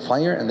midst of the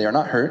fire, and they are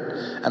not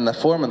hurt, and the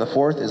form of the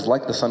 4th is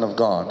like the Son of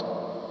God.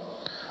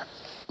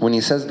 When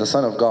he says the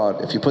Son of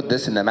God, if you put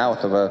this in the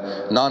mouth of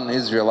a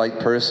non-Israelite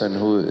person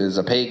who is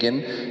a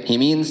pagan, he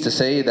means to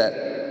say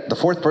that the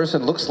 4th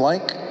person looks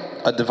like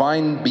a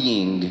divine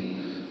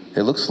being.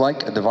 It looks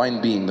like a divine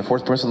being. The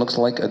 4th person looks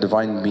like a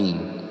divine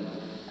being.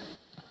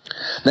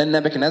 Then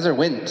Nebuchadnezzar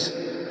went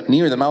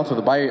near the mouth of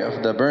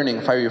the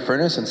burning fiery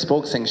furnace and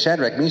spoke, saying,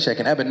 Shadrach, Meshach,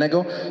 and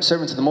Abednego,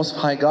 servants of the Most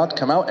High God,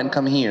 come out and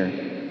come here.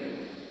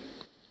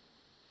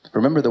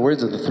 Remember the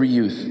words of the 3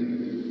 youth.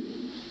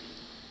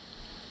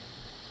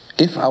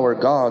 If our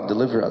God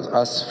delivers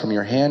us from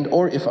your hand,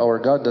 or if our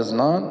God does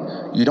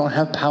not, you don't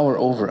have power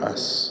over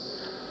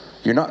us.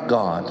 You're not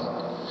God.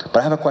 But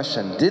I have a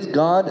question. Did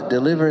God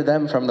deliver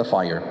them from the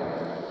fire?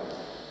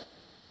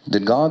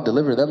 Did God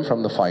deliver them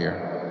from the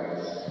fire?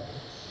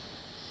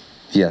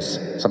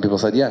 Yes. Some people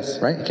said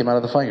yes, right? He came out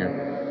of the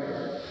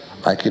fire.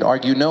 I could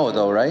argue no,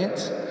 though, right?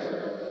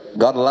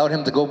 God allowed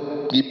him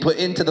to be put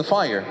into the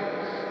fire.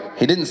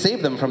 He didn't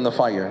save them from the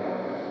fire.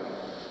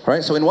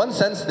 Right? So in one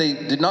sense, they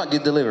did not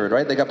get delivered,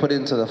 right? They got put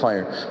into the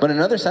fire. But in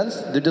another sense,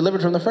 they're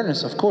delivered from the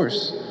furnace, of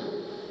course.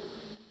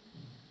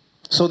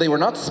 So they were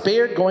not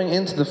spared going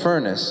into the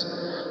furnace.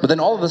 But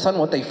then all of a sudden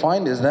what they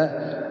find is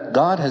that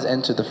God has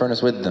entered the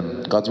furnace with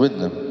them. God's with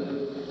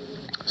them.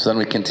 So then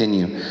we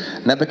continue.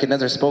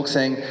 Nebuchadnezzar spoke,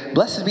 saying,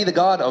 "Blessed be the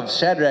God of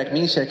Shadrach,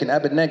 Meshach, and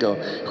Abednego,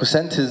 who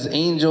sent his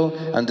angel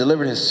and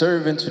delivered his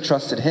servants who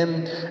trusted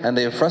him. And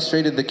they have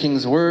frustrated the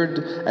king's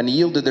word and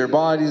yielded their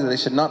bodies that they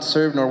should not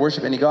serve nor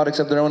worship any god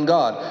except their own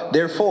God.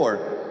 Therefore,"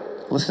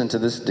 listen to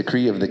this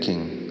decree of the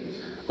king.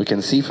 We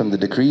can see from the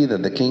decree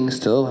that the king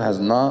still has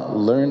not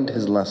learned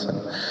his lesson.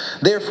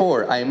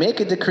 "Therefore, I make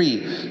a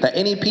decree that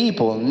any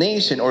people,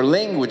 nation, or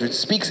language which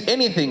speaks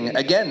anything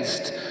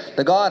against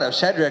the God of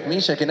Shadrach,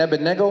 Meshach, and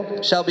Abednego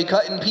shall be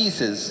cut in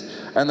pieces,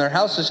 and their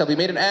houses shall be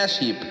made an ash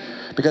heap,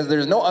 because there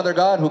is no other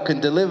God who can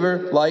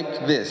deliver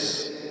like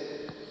this."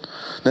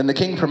 Then the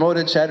king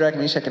promoted Shadrach,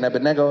 Meshach, and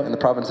Abednego in the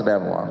province of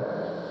Babylon.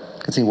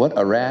 You can see what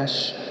a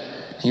rash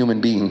human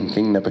being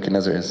King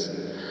Nebuchadnezzar is.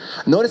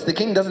 Notice the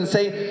king doesn't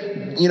say,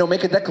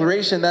 make a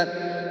declaration that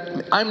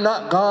I'm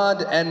not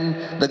God and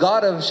the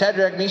God of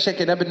Shadrach, Meshach,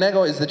 and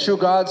Abednego is the true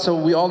God, so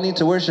we all need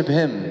to worship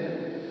him.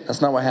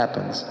 That's not what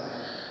happens.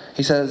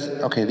 He says,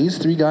 okay, these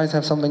three guys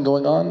have something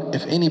going on.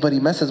 If anybody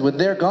messes with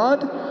their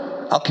God,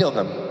 I'll kill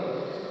them.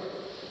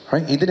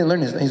 Right? He didn't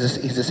learn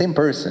he's the same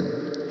person.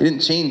 He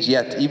didn't change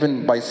yet,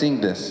 even by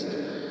seeing this.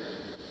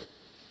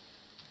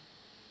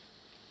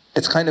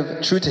 It's kind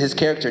of true to his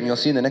character, and you'll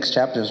see in the next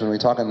chapters when we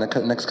talk in the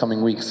next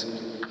coming weeks,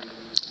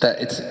 that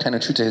it's kind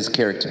of true to his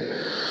character.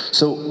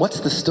 So what's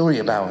the story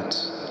about?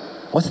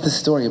 What's the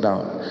story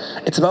about?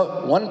 It's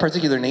about one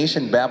particular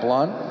nation,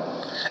 Babylon.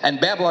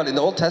 And Babylon in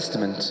the Old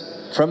Testament,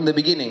 from the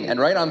beginning and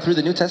right on through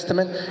the New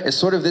Testament, is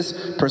sort of this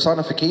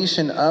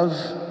personification of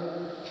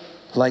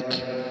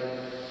like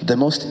the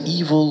most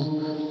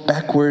evil,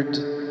 backward,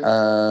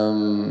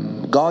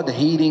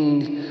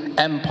 God-hating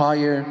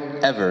empire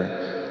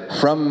ever.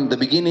 From the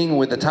beginning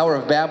with the Tower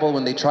of Babel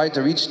when they tried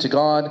to reach to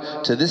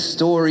God, to this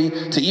story,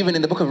 to even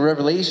in the book of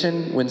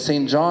Revelation when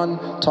St.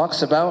 John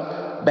talks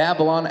about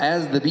Babylon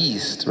as the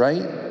beast,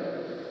 right?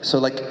 So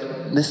like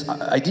this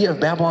idea of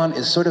Babylon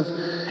is sort of,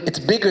 it's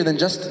bigger than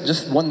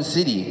just one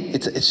city.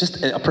 It's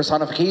just a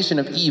personification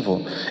of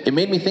evil. It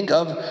made me think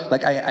of,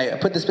 like I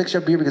put this picture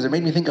up here because it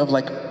made me think of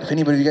like, if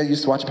anybody of you guys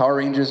used to watch Power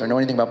Rangers or know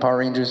anything about Power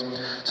Rangers.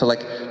 So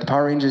like the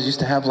Power Rangers used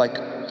to have like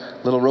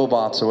little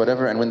robots or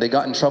whatever, and when they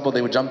got in trouble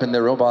they would jump in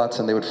their robots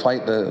and they would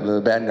fight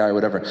the bad guy or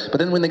whatever. But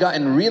then when they got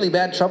in really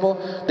bad trouble,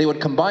 they would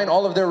combine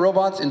all of their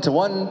robots into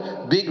one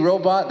big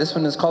robot. This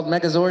one is called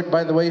Megazord,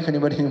 by the way, if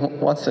anybody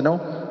wants to know.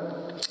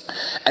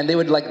 And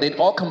they'd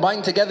all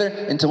combine together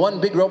into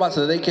one big robot so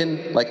that they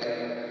can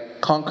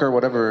conquer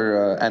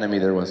whatever enemy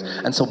there was.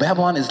 And so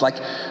Babylon is like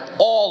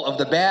all of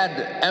the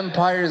bad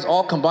empires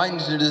all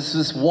combined into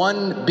this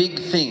one big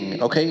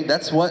thing, okay?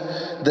 That's what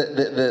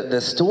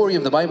the story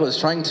of the Bible is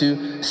trying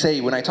to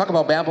say. When I talk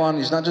about Babylon,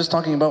 it's not just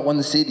talking about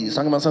one city. It's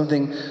talking about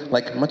something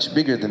like much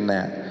bigger than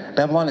that.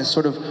 Babylon is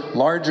sort of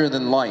larger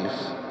than life,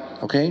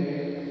 okay?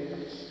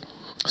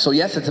 So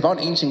yes, it's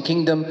about ancient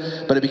kingdom,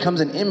 but it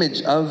becomes an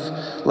image of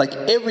like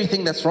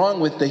everything that's wrong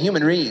with the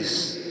human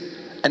race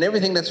and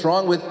everything that's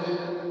wrong with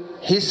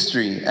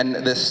history. And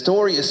the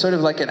story is sort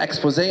of like an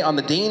expose on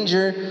the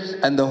danger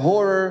and the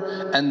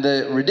horror and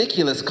the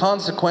ridiculous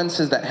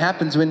consequences that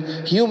happens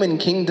when human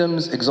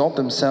kingdoms exalt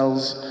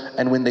themselves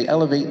and when they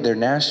elevate their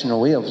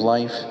national way of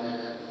life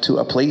to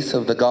a place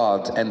of the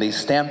gods and they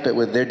stamp it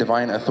with their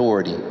divine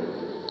authority.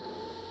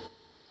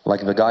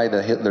 Like the guy,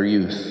 the Hitler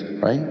Youth,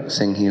 right?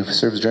 Saying he who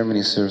serves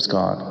Germany serves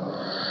God.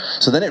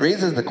 So then it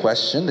raises the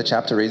question, the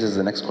chapter raises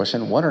the next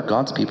question, what are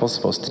God's people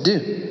supposed to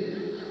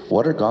do?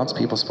 What are God's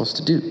people supposed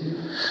to do?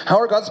 How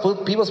are God's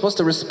people supposed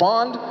to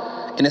respond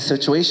in a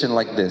situation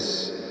like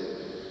this?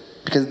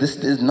 Because this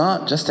is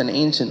not just an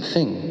ancient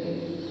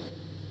thing.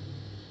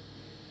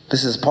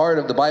 This is part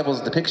of the Bible's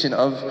depiction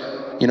of,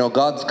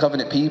 God's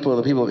covenant people,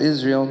 the people of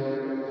Israel.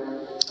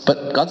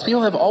 But God's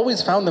people have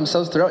always found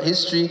themselves throughout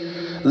history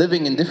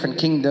living in different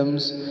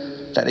kingdoms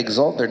that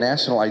exalt their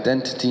national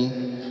identity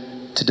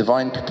to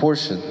divine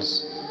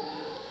proportions.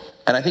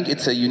 And I think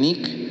it's a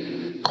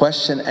unique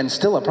question and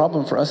still a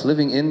problem for us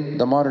living in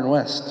the modern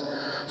West.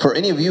 For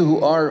any of you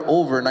who are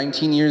over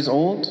 19 years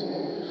old,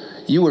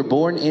 you were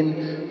born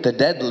in the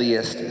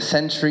deadliest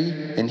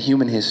century in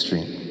human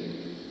history.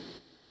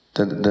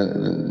 The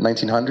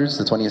 1900s,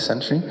 the 20th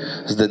century,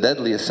 was the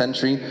deadliest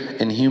century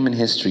in human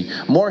history.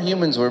 More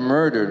humans were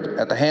murdered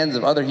at the hands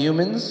of other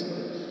humans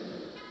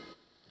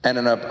and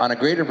on a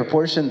greater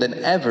proportion than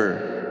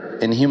ever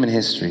in human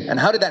history. And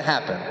how did that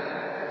happen?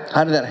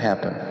 How did that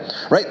happen?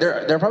 Right,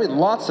 there are probably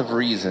lots of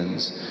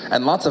reasons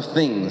and lots of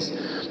things,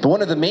 but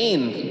one of the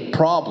main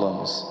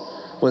problems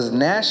was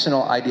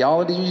national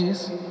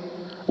ideologies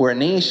where a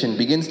nation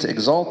begins to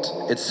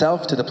exalt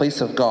itself to the place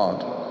of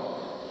God.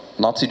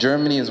 Nazi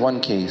Germany is one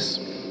case.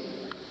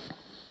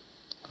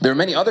 There are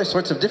many other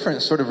sorts of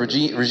different sort of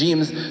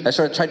regimes that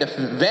sort of tried to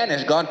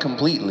vanish God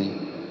completely.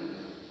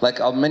 Like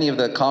many of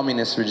the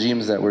communist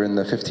regimes that were in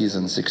the 50s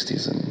and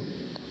 60s.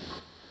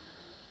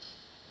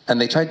 And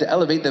they tried to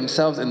elevate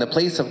themselves in the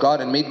place of God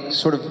and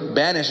sort of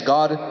banish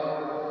God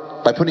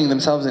by putting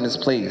themselves in his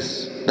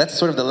place. That's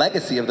sort of the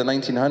legacy of the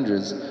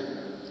 1900s.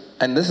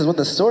 And this is what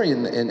the story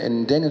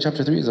in Daniel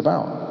chapter 3 is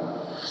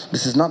about.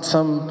 This is not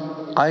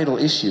some idle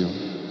issue.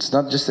 It's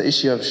not just the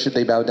issue of should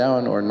they bow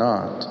down or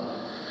not.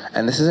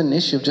 And this isn't an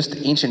issue of just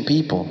ancient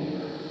people.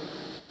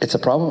 It's a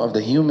problem of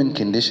the human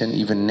condition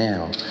even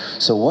now.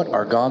 So what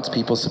are God's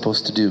people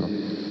supposed to do?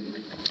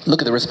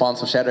 Look at the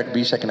response of Shadrach,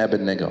 Meshach, and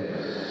Abednego.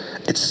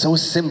 It's so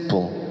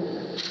simple,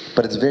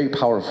 but it's very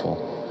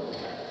powerful.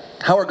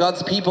 How are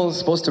God's people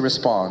supposed to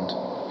respond?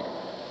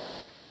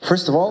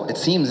 First of all, it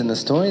seems in the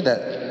story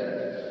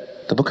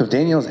that the book of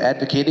Daniel is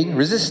advocating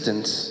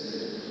resistance.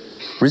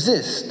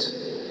 Resist.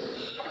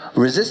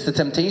 Resist the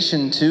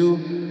temptation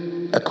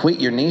to equate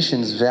your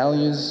nation's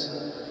values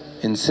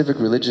in civic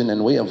religion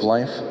and way of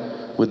life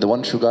with the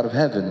one true God of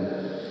heaven.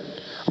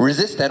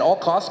 Resist at all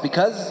costs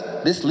because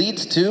this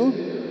leads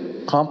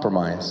to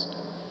compromise.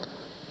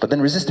 But then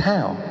resist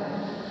how?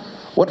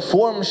 What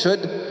form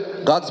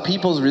should God's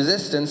people's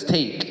resistance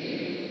take?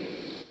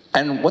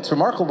 And what's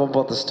remarkable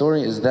about the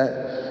story is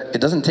that it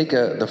doesn't take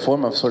the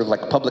form of sort of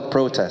like public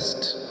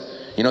protest.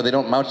 You know, they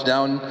don't march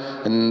down.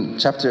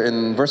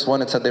 In verse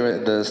 1 it said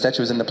the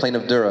statue was in the plain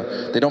of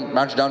Dura. They don't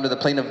march down to the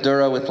plain of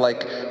Dura with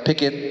like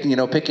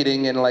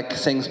picketing and like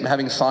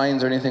having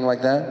signs or anything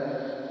like that.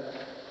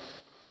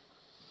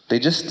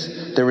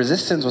 Their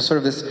resistance was sort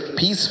of this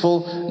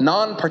peaceful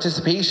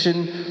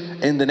non-participation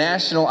in the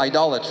national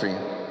idolatry.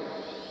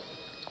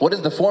 What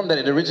is the form that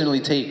it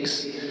originally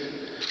takes?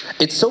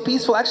 It's so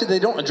peaceful actually they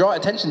don't draw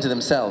attention to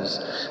themselves.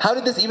 How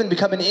did this even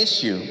become an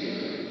issue?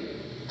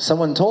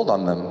 Someone told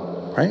on them,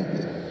 right?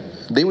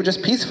 They were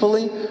just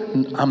peacefully,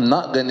 I'm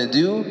not going to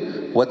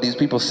do what these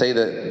people say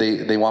that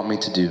they want me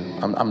to do.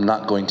 I'm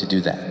not going to do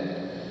that.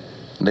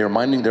 They were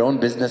minding their own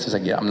business. It's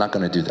like, yeah, I'm not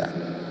going to do that.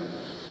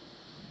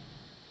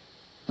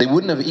 They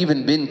wouldn't have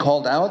even been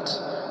called out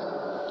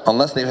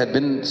unless they had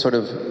been sort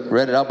of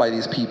read out by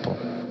these people.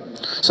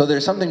 So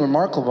there's something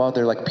remarkable about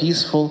their like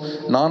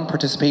peaceful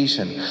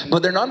non-participation.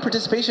 But their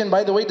non-participation,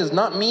 by the way, does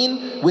not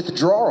mean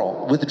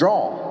withdrawal.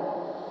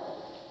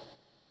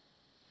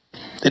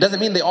 It doesn't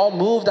mean they all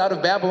moved out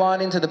of Babylon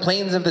into the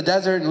plains of the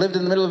desert and lived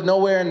in the middle of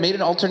nowhere and made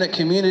an alternate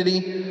community.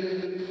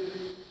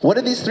 What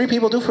did these three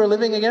people do for a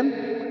living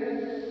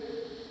again?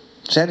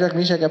 Shadrach,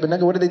 Meshach,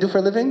 Abednego, what did they do for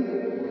a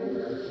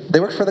living?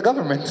 They worked for the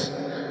government.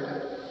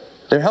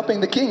 They're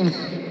helping the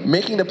king,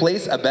 making the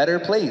place a better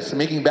place,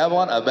 making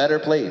Babylon a better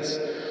place.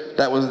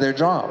 That was their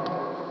job.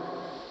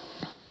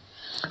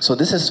 So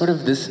this is sort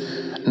of this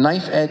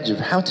knife edge of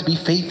how to be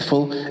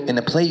faithful in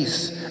a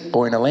place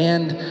or in a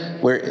land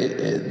where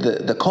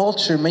the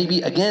culture may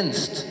be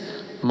against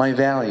my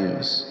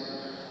values.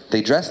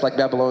 They dress like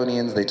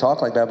Babylonians, they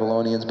talk like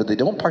Babylonians, but they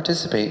don't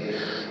participate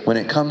when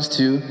it comes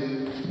to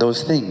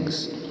those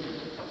things.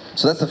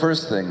 So that's the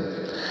first thing.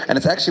 And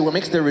it's actually what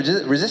makes their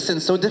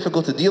resistance so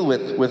difficult to deal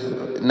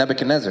with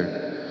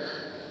Nebuchadnezzar.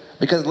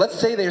 Because let's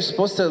say they're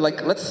supposed to,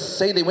 let's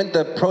say they went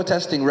the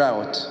protesting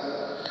route.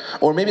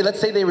 Or maybe let's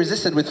say they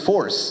resisted with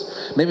force.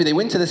 Maybe they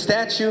went to the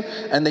statue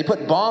and they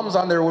put bombs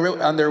on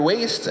their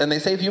waists and they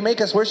say, if you make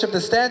us worship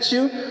the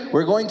statue,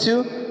 we're going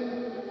to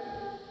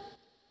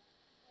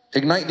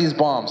ignite these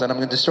bombs and I'm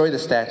going to destroy the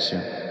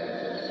statue.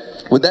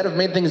 Would that have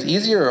made things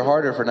easier or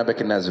harder for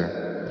Nebuchadnezzar?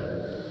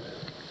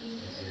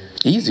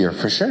 Easier,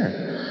 for sure.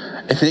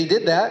 If they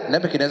did that,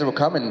 Nebuchadnezzar will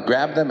come and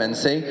grab them and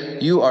say,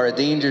 you are a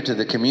danger to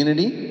the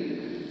community,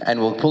 and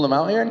we'll pull them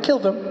out here and kill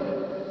them,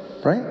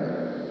 right?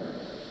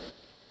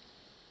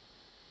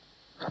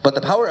 But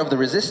the power of the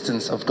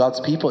resistance of God's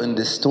people in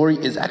this story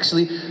is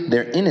actually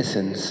their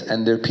innocence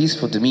and their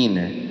peaceful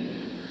demeanor,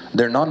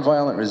 their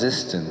nonviolent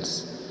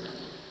resistance.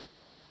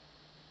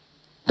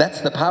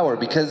 That's the power,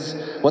 because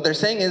what they're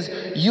saying is,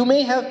 you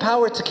may have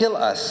power to kill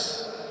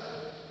us.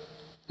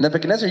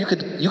 Nebuchadnezzar, you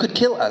could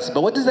kill us,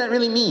 but what does that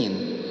really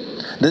mean?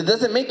 That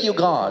doesn't make you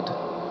God.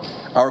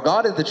 Our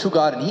God is the true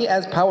God, and He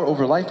has power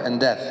over life and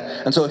death.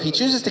 And so if He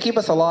chooses to keep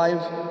us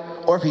alive,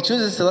 or if He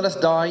chooses to let us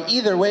die,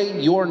 either way,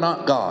 you're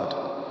not God.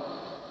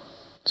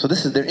 So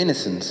this is their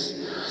innocence.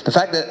 The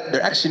fact that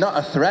they're actually not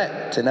a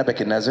threat to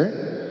Nebuchadnezzar,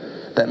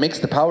 that makes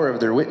the power of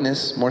their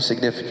witness more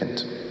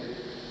significant.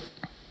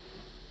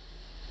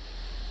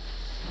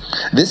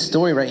 This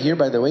story right here,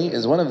 by the way,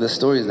 is one of the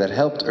stories that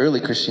helped early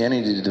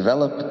Christianity to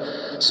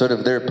develop sort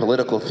of their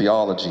political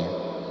theology.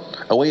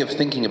 A way of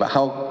thinking about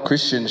how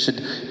Christians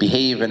should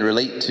behave and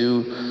relate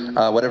to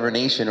whatever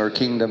nation or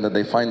kingdom that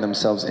they find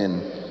themselves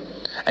in.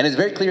 And it's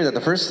very clear that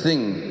the first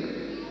thing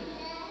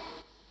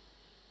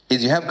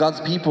is you have God's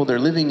people, they're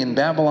living in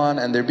Babylon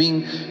and they're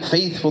being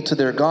faithful to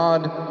their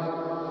God.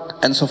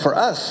 And so for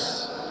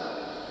us,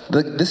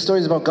 this story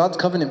is about God's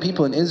covenant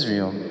people in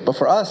Israel. But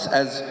for us,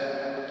 as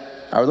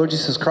our Lord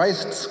Jesus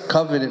Christ's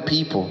covenant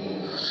people,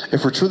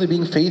 if we're truly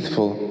being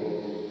faithful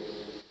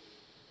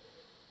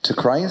to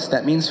Christ,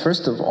 that means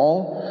first of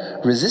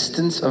all,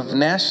 resistance of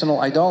national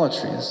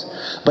idolatries.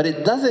 But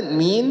it doesn't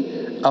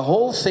mean a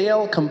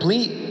wholesale,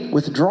 complete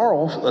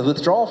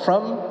withdrawal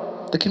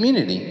from the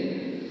community,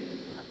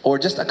 or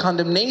just a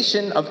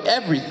condemnation of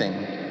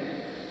everything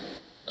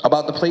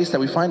about the place that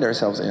we find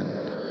ourselves in.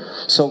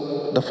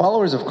 So the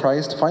followers of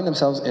Christ find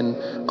themselves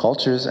in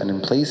cultures and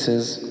in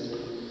places,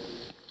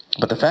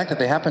 but the fact that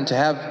they happen to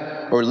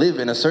have or live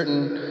in a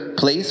certain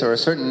place or a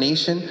certain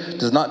nation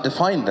does not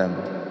define them.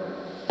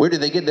 Where do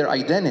they get their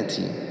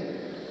identity?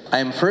 I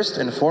am first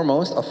and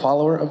foremost a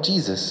follower of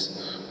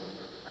Jesus.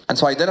 And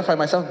so I identify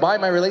myself by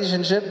my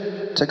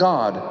relationship to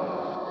God.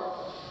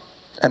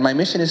 And my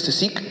mission is to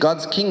seek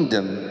God's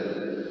kingdom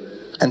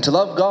and to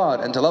love God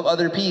and to love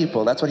other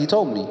people. That's what He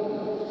told me.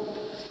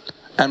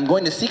 I'm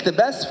going to seek the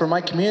best for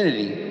my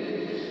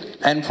community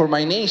and for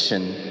my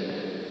nation.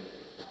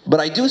 But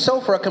I do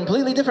so for a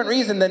completely different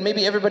reason than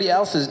maybe everybody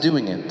else is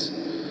doing it.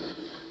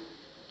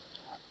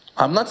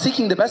 I'm not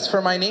seeking the best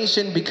for my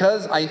nation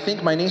because I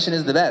think my nation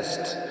is the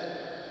best.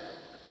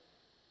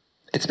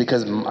 It's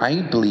because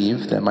I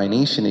believe that my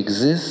nation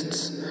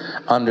exists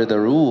under the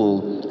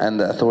rule and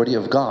the authority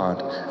of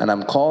God, and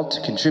I'm called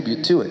to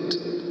contribute to it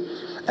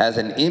as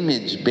an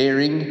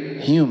image-bearing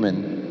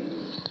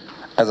human,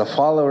 as a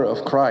follower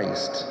of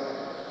Christ.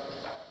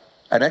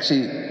 And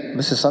actually,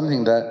 this is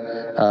something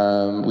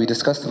that we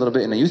discussed a little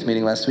bit in a youth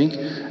meeting last week,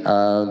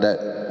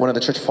 that one of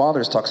the church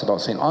fathers talks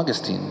about, St.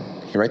 Augustine.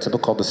 He writes a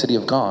book called The City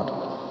of God.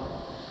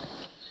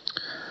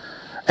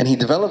 And he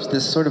develops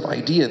this sort of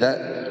idea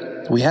that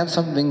we have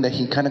something that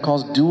he kind of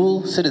calls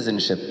dual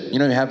citizenship. You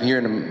know, you have here,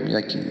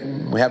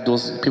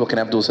 people can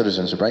have dual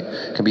citizenship, right?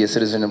 Can be a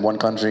citizen of one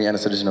country and a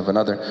citizen of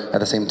another at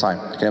the same time.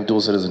 You can have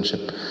dual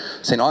citizenship.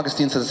 St.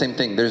 Augustine says the same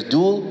thing. There's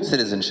dual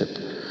citizenship.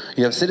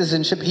 You have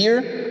citizenship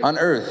here on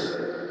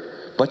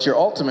earth, but your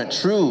ultimate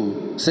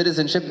true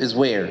citizenship is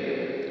where?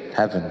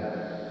 Heaven,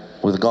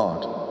 with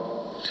God.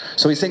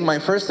 So he's saying my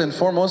first and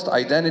foremost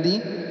identity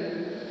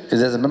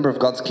is as a member of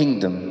God's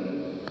kingdom.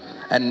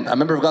 And a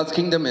member of God's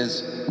kingdom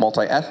is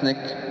multi-ethnic,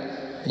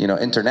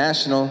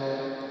 international,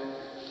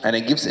 and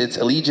it gives its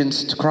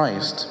allegiance to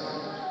Christ.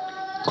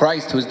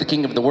 Christ, who is the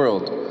king of the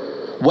world.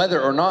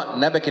 Whether or not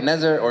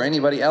Nebuchadnezzar or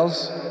anybody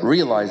else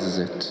realizes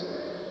it,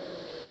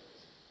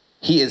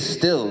 he is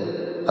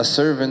still a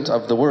servant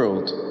of the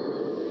world.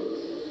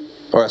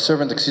 Or a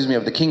servant,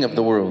 of the king of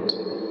the world.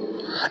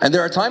 And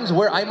there are times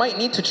where I might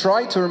need to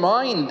try to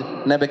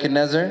remind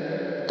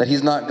Nebuchadnezzar that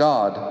he's not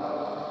God.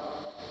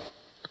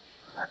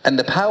 And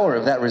the power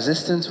of that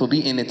resistance will be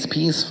in its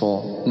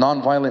peaceful,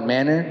 non-violent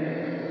manner,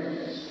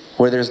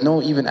 where there's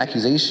no even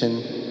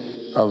accusation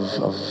of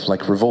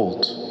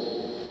revolt.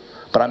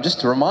 But I'm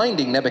just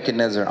reminding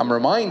Nebuchadnezzar, I'm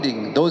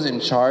reminding those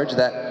in charge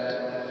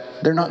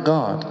that they're not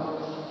God,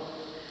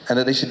 and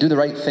that they should do the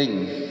right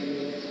thing.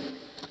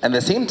 And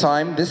at the same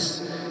time,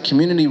 this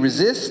community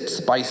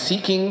resists by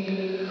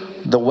seeking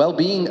the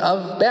well-being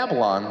of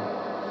Babylon.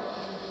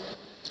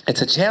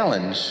 It's a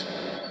challenge.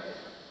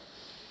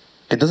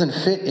 It doesn't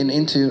fit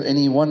into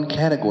any one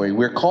category.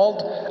 We're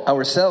called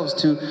ourselves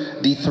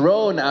to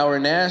dethrone our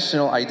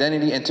national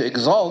identity and to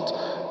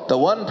exalt the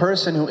one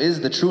person who is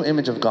the true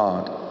image of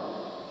God.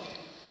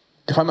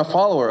 If I'm a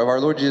follower of our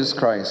Lord Jesus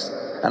Christ,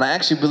 and I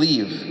actually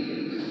believe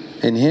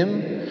in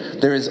Him,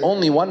 there is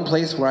only one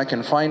place where I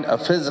can find a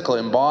physical,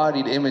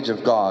 embodied image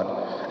of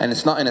God, and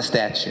it's not in a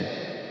statue.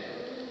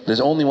 There's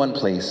only one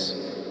place.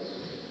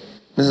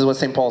 This is what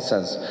St. Paul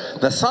says.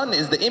 The Son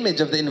is the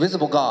image of the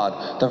invisible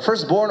God, the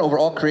firstborn over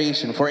all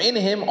creation. For in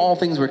Him all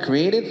things were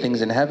created,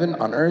 things in heaven,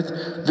 on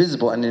earth,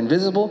 visible and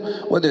invisible,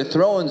 whether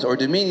thrones or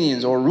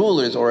dominions or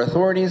rulers or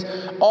authorities,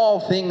 all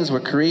things were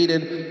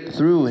created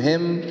through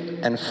Him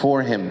and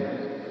for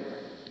Him.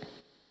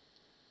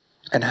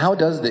 And how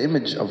does the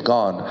image of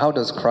God, how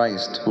does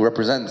Christ, who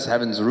represents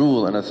heaven's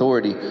rule and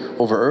authority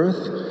over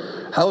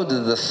earth, how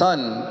does the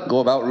Son go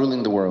about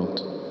ruling the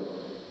world?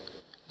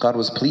 God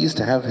was pleased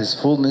to have His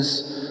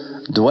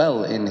fullness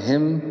dwell in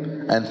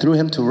Him and through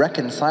Him to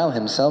reconcile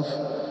Himself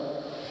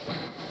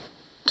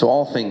to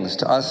all things,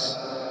 to us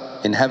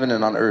in heaven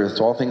and on earth,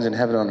 to all things in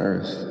heaven and on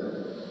earth.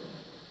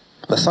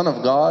 The Son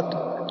of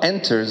God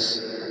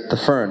enters the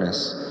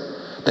furnace.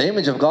 The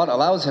image of God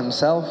allows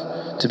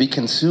Himself to be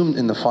consumed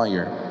in the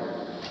fire,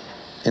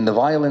 in the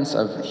violence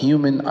of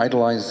human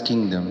idolized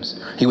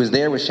kingdoms. He was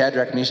there with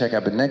Shadrach, Meshach,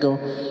 Abednego,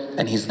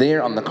 and He's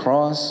there on the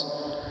cross.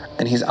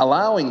 And He's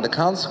allowing the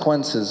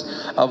consequences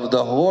of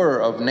the horror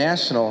of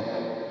national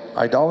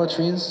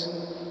idolatries,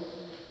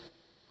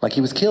 like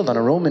He was killed on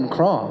a Roman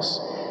cross.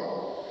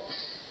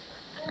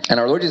 And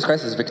our Lord Jesus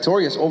Christ is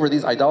victorious over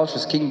these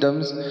idolatrous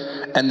kingdoms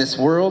and this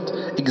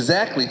world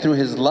exactly through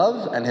His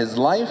love and His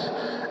life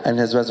and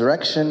His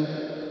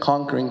resurrection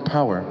conquering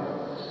power.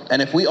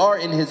 And if we are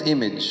in His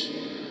image,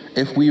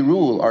 if we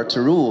are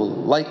to rule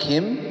like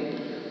Him,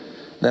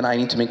 then I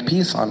need to make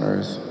peace on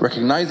earth,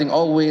 recognizing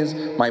always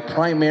my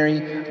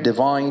primary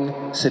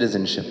divine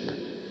citizenship.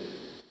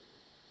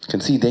 You can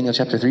see Daniel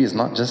chapter 3 is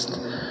not just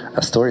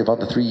a story about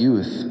the three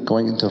youth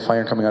going into a fire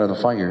and coming out of the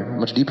fire,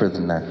 much deeper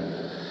than that.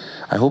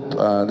 I hope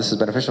this is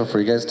beneficial for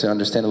you guys to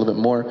understand a little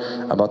bit more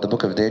about the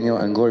book of Daniel,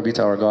 and glory be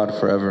to our God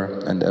forever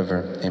and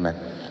ever. Amen.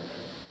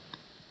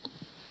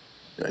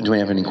 Do we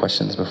have any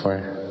questions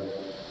before?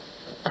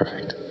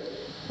 Perfect.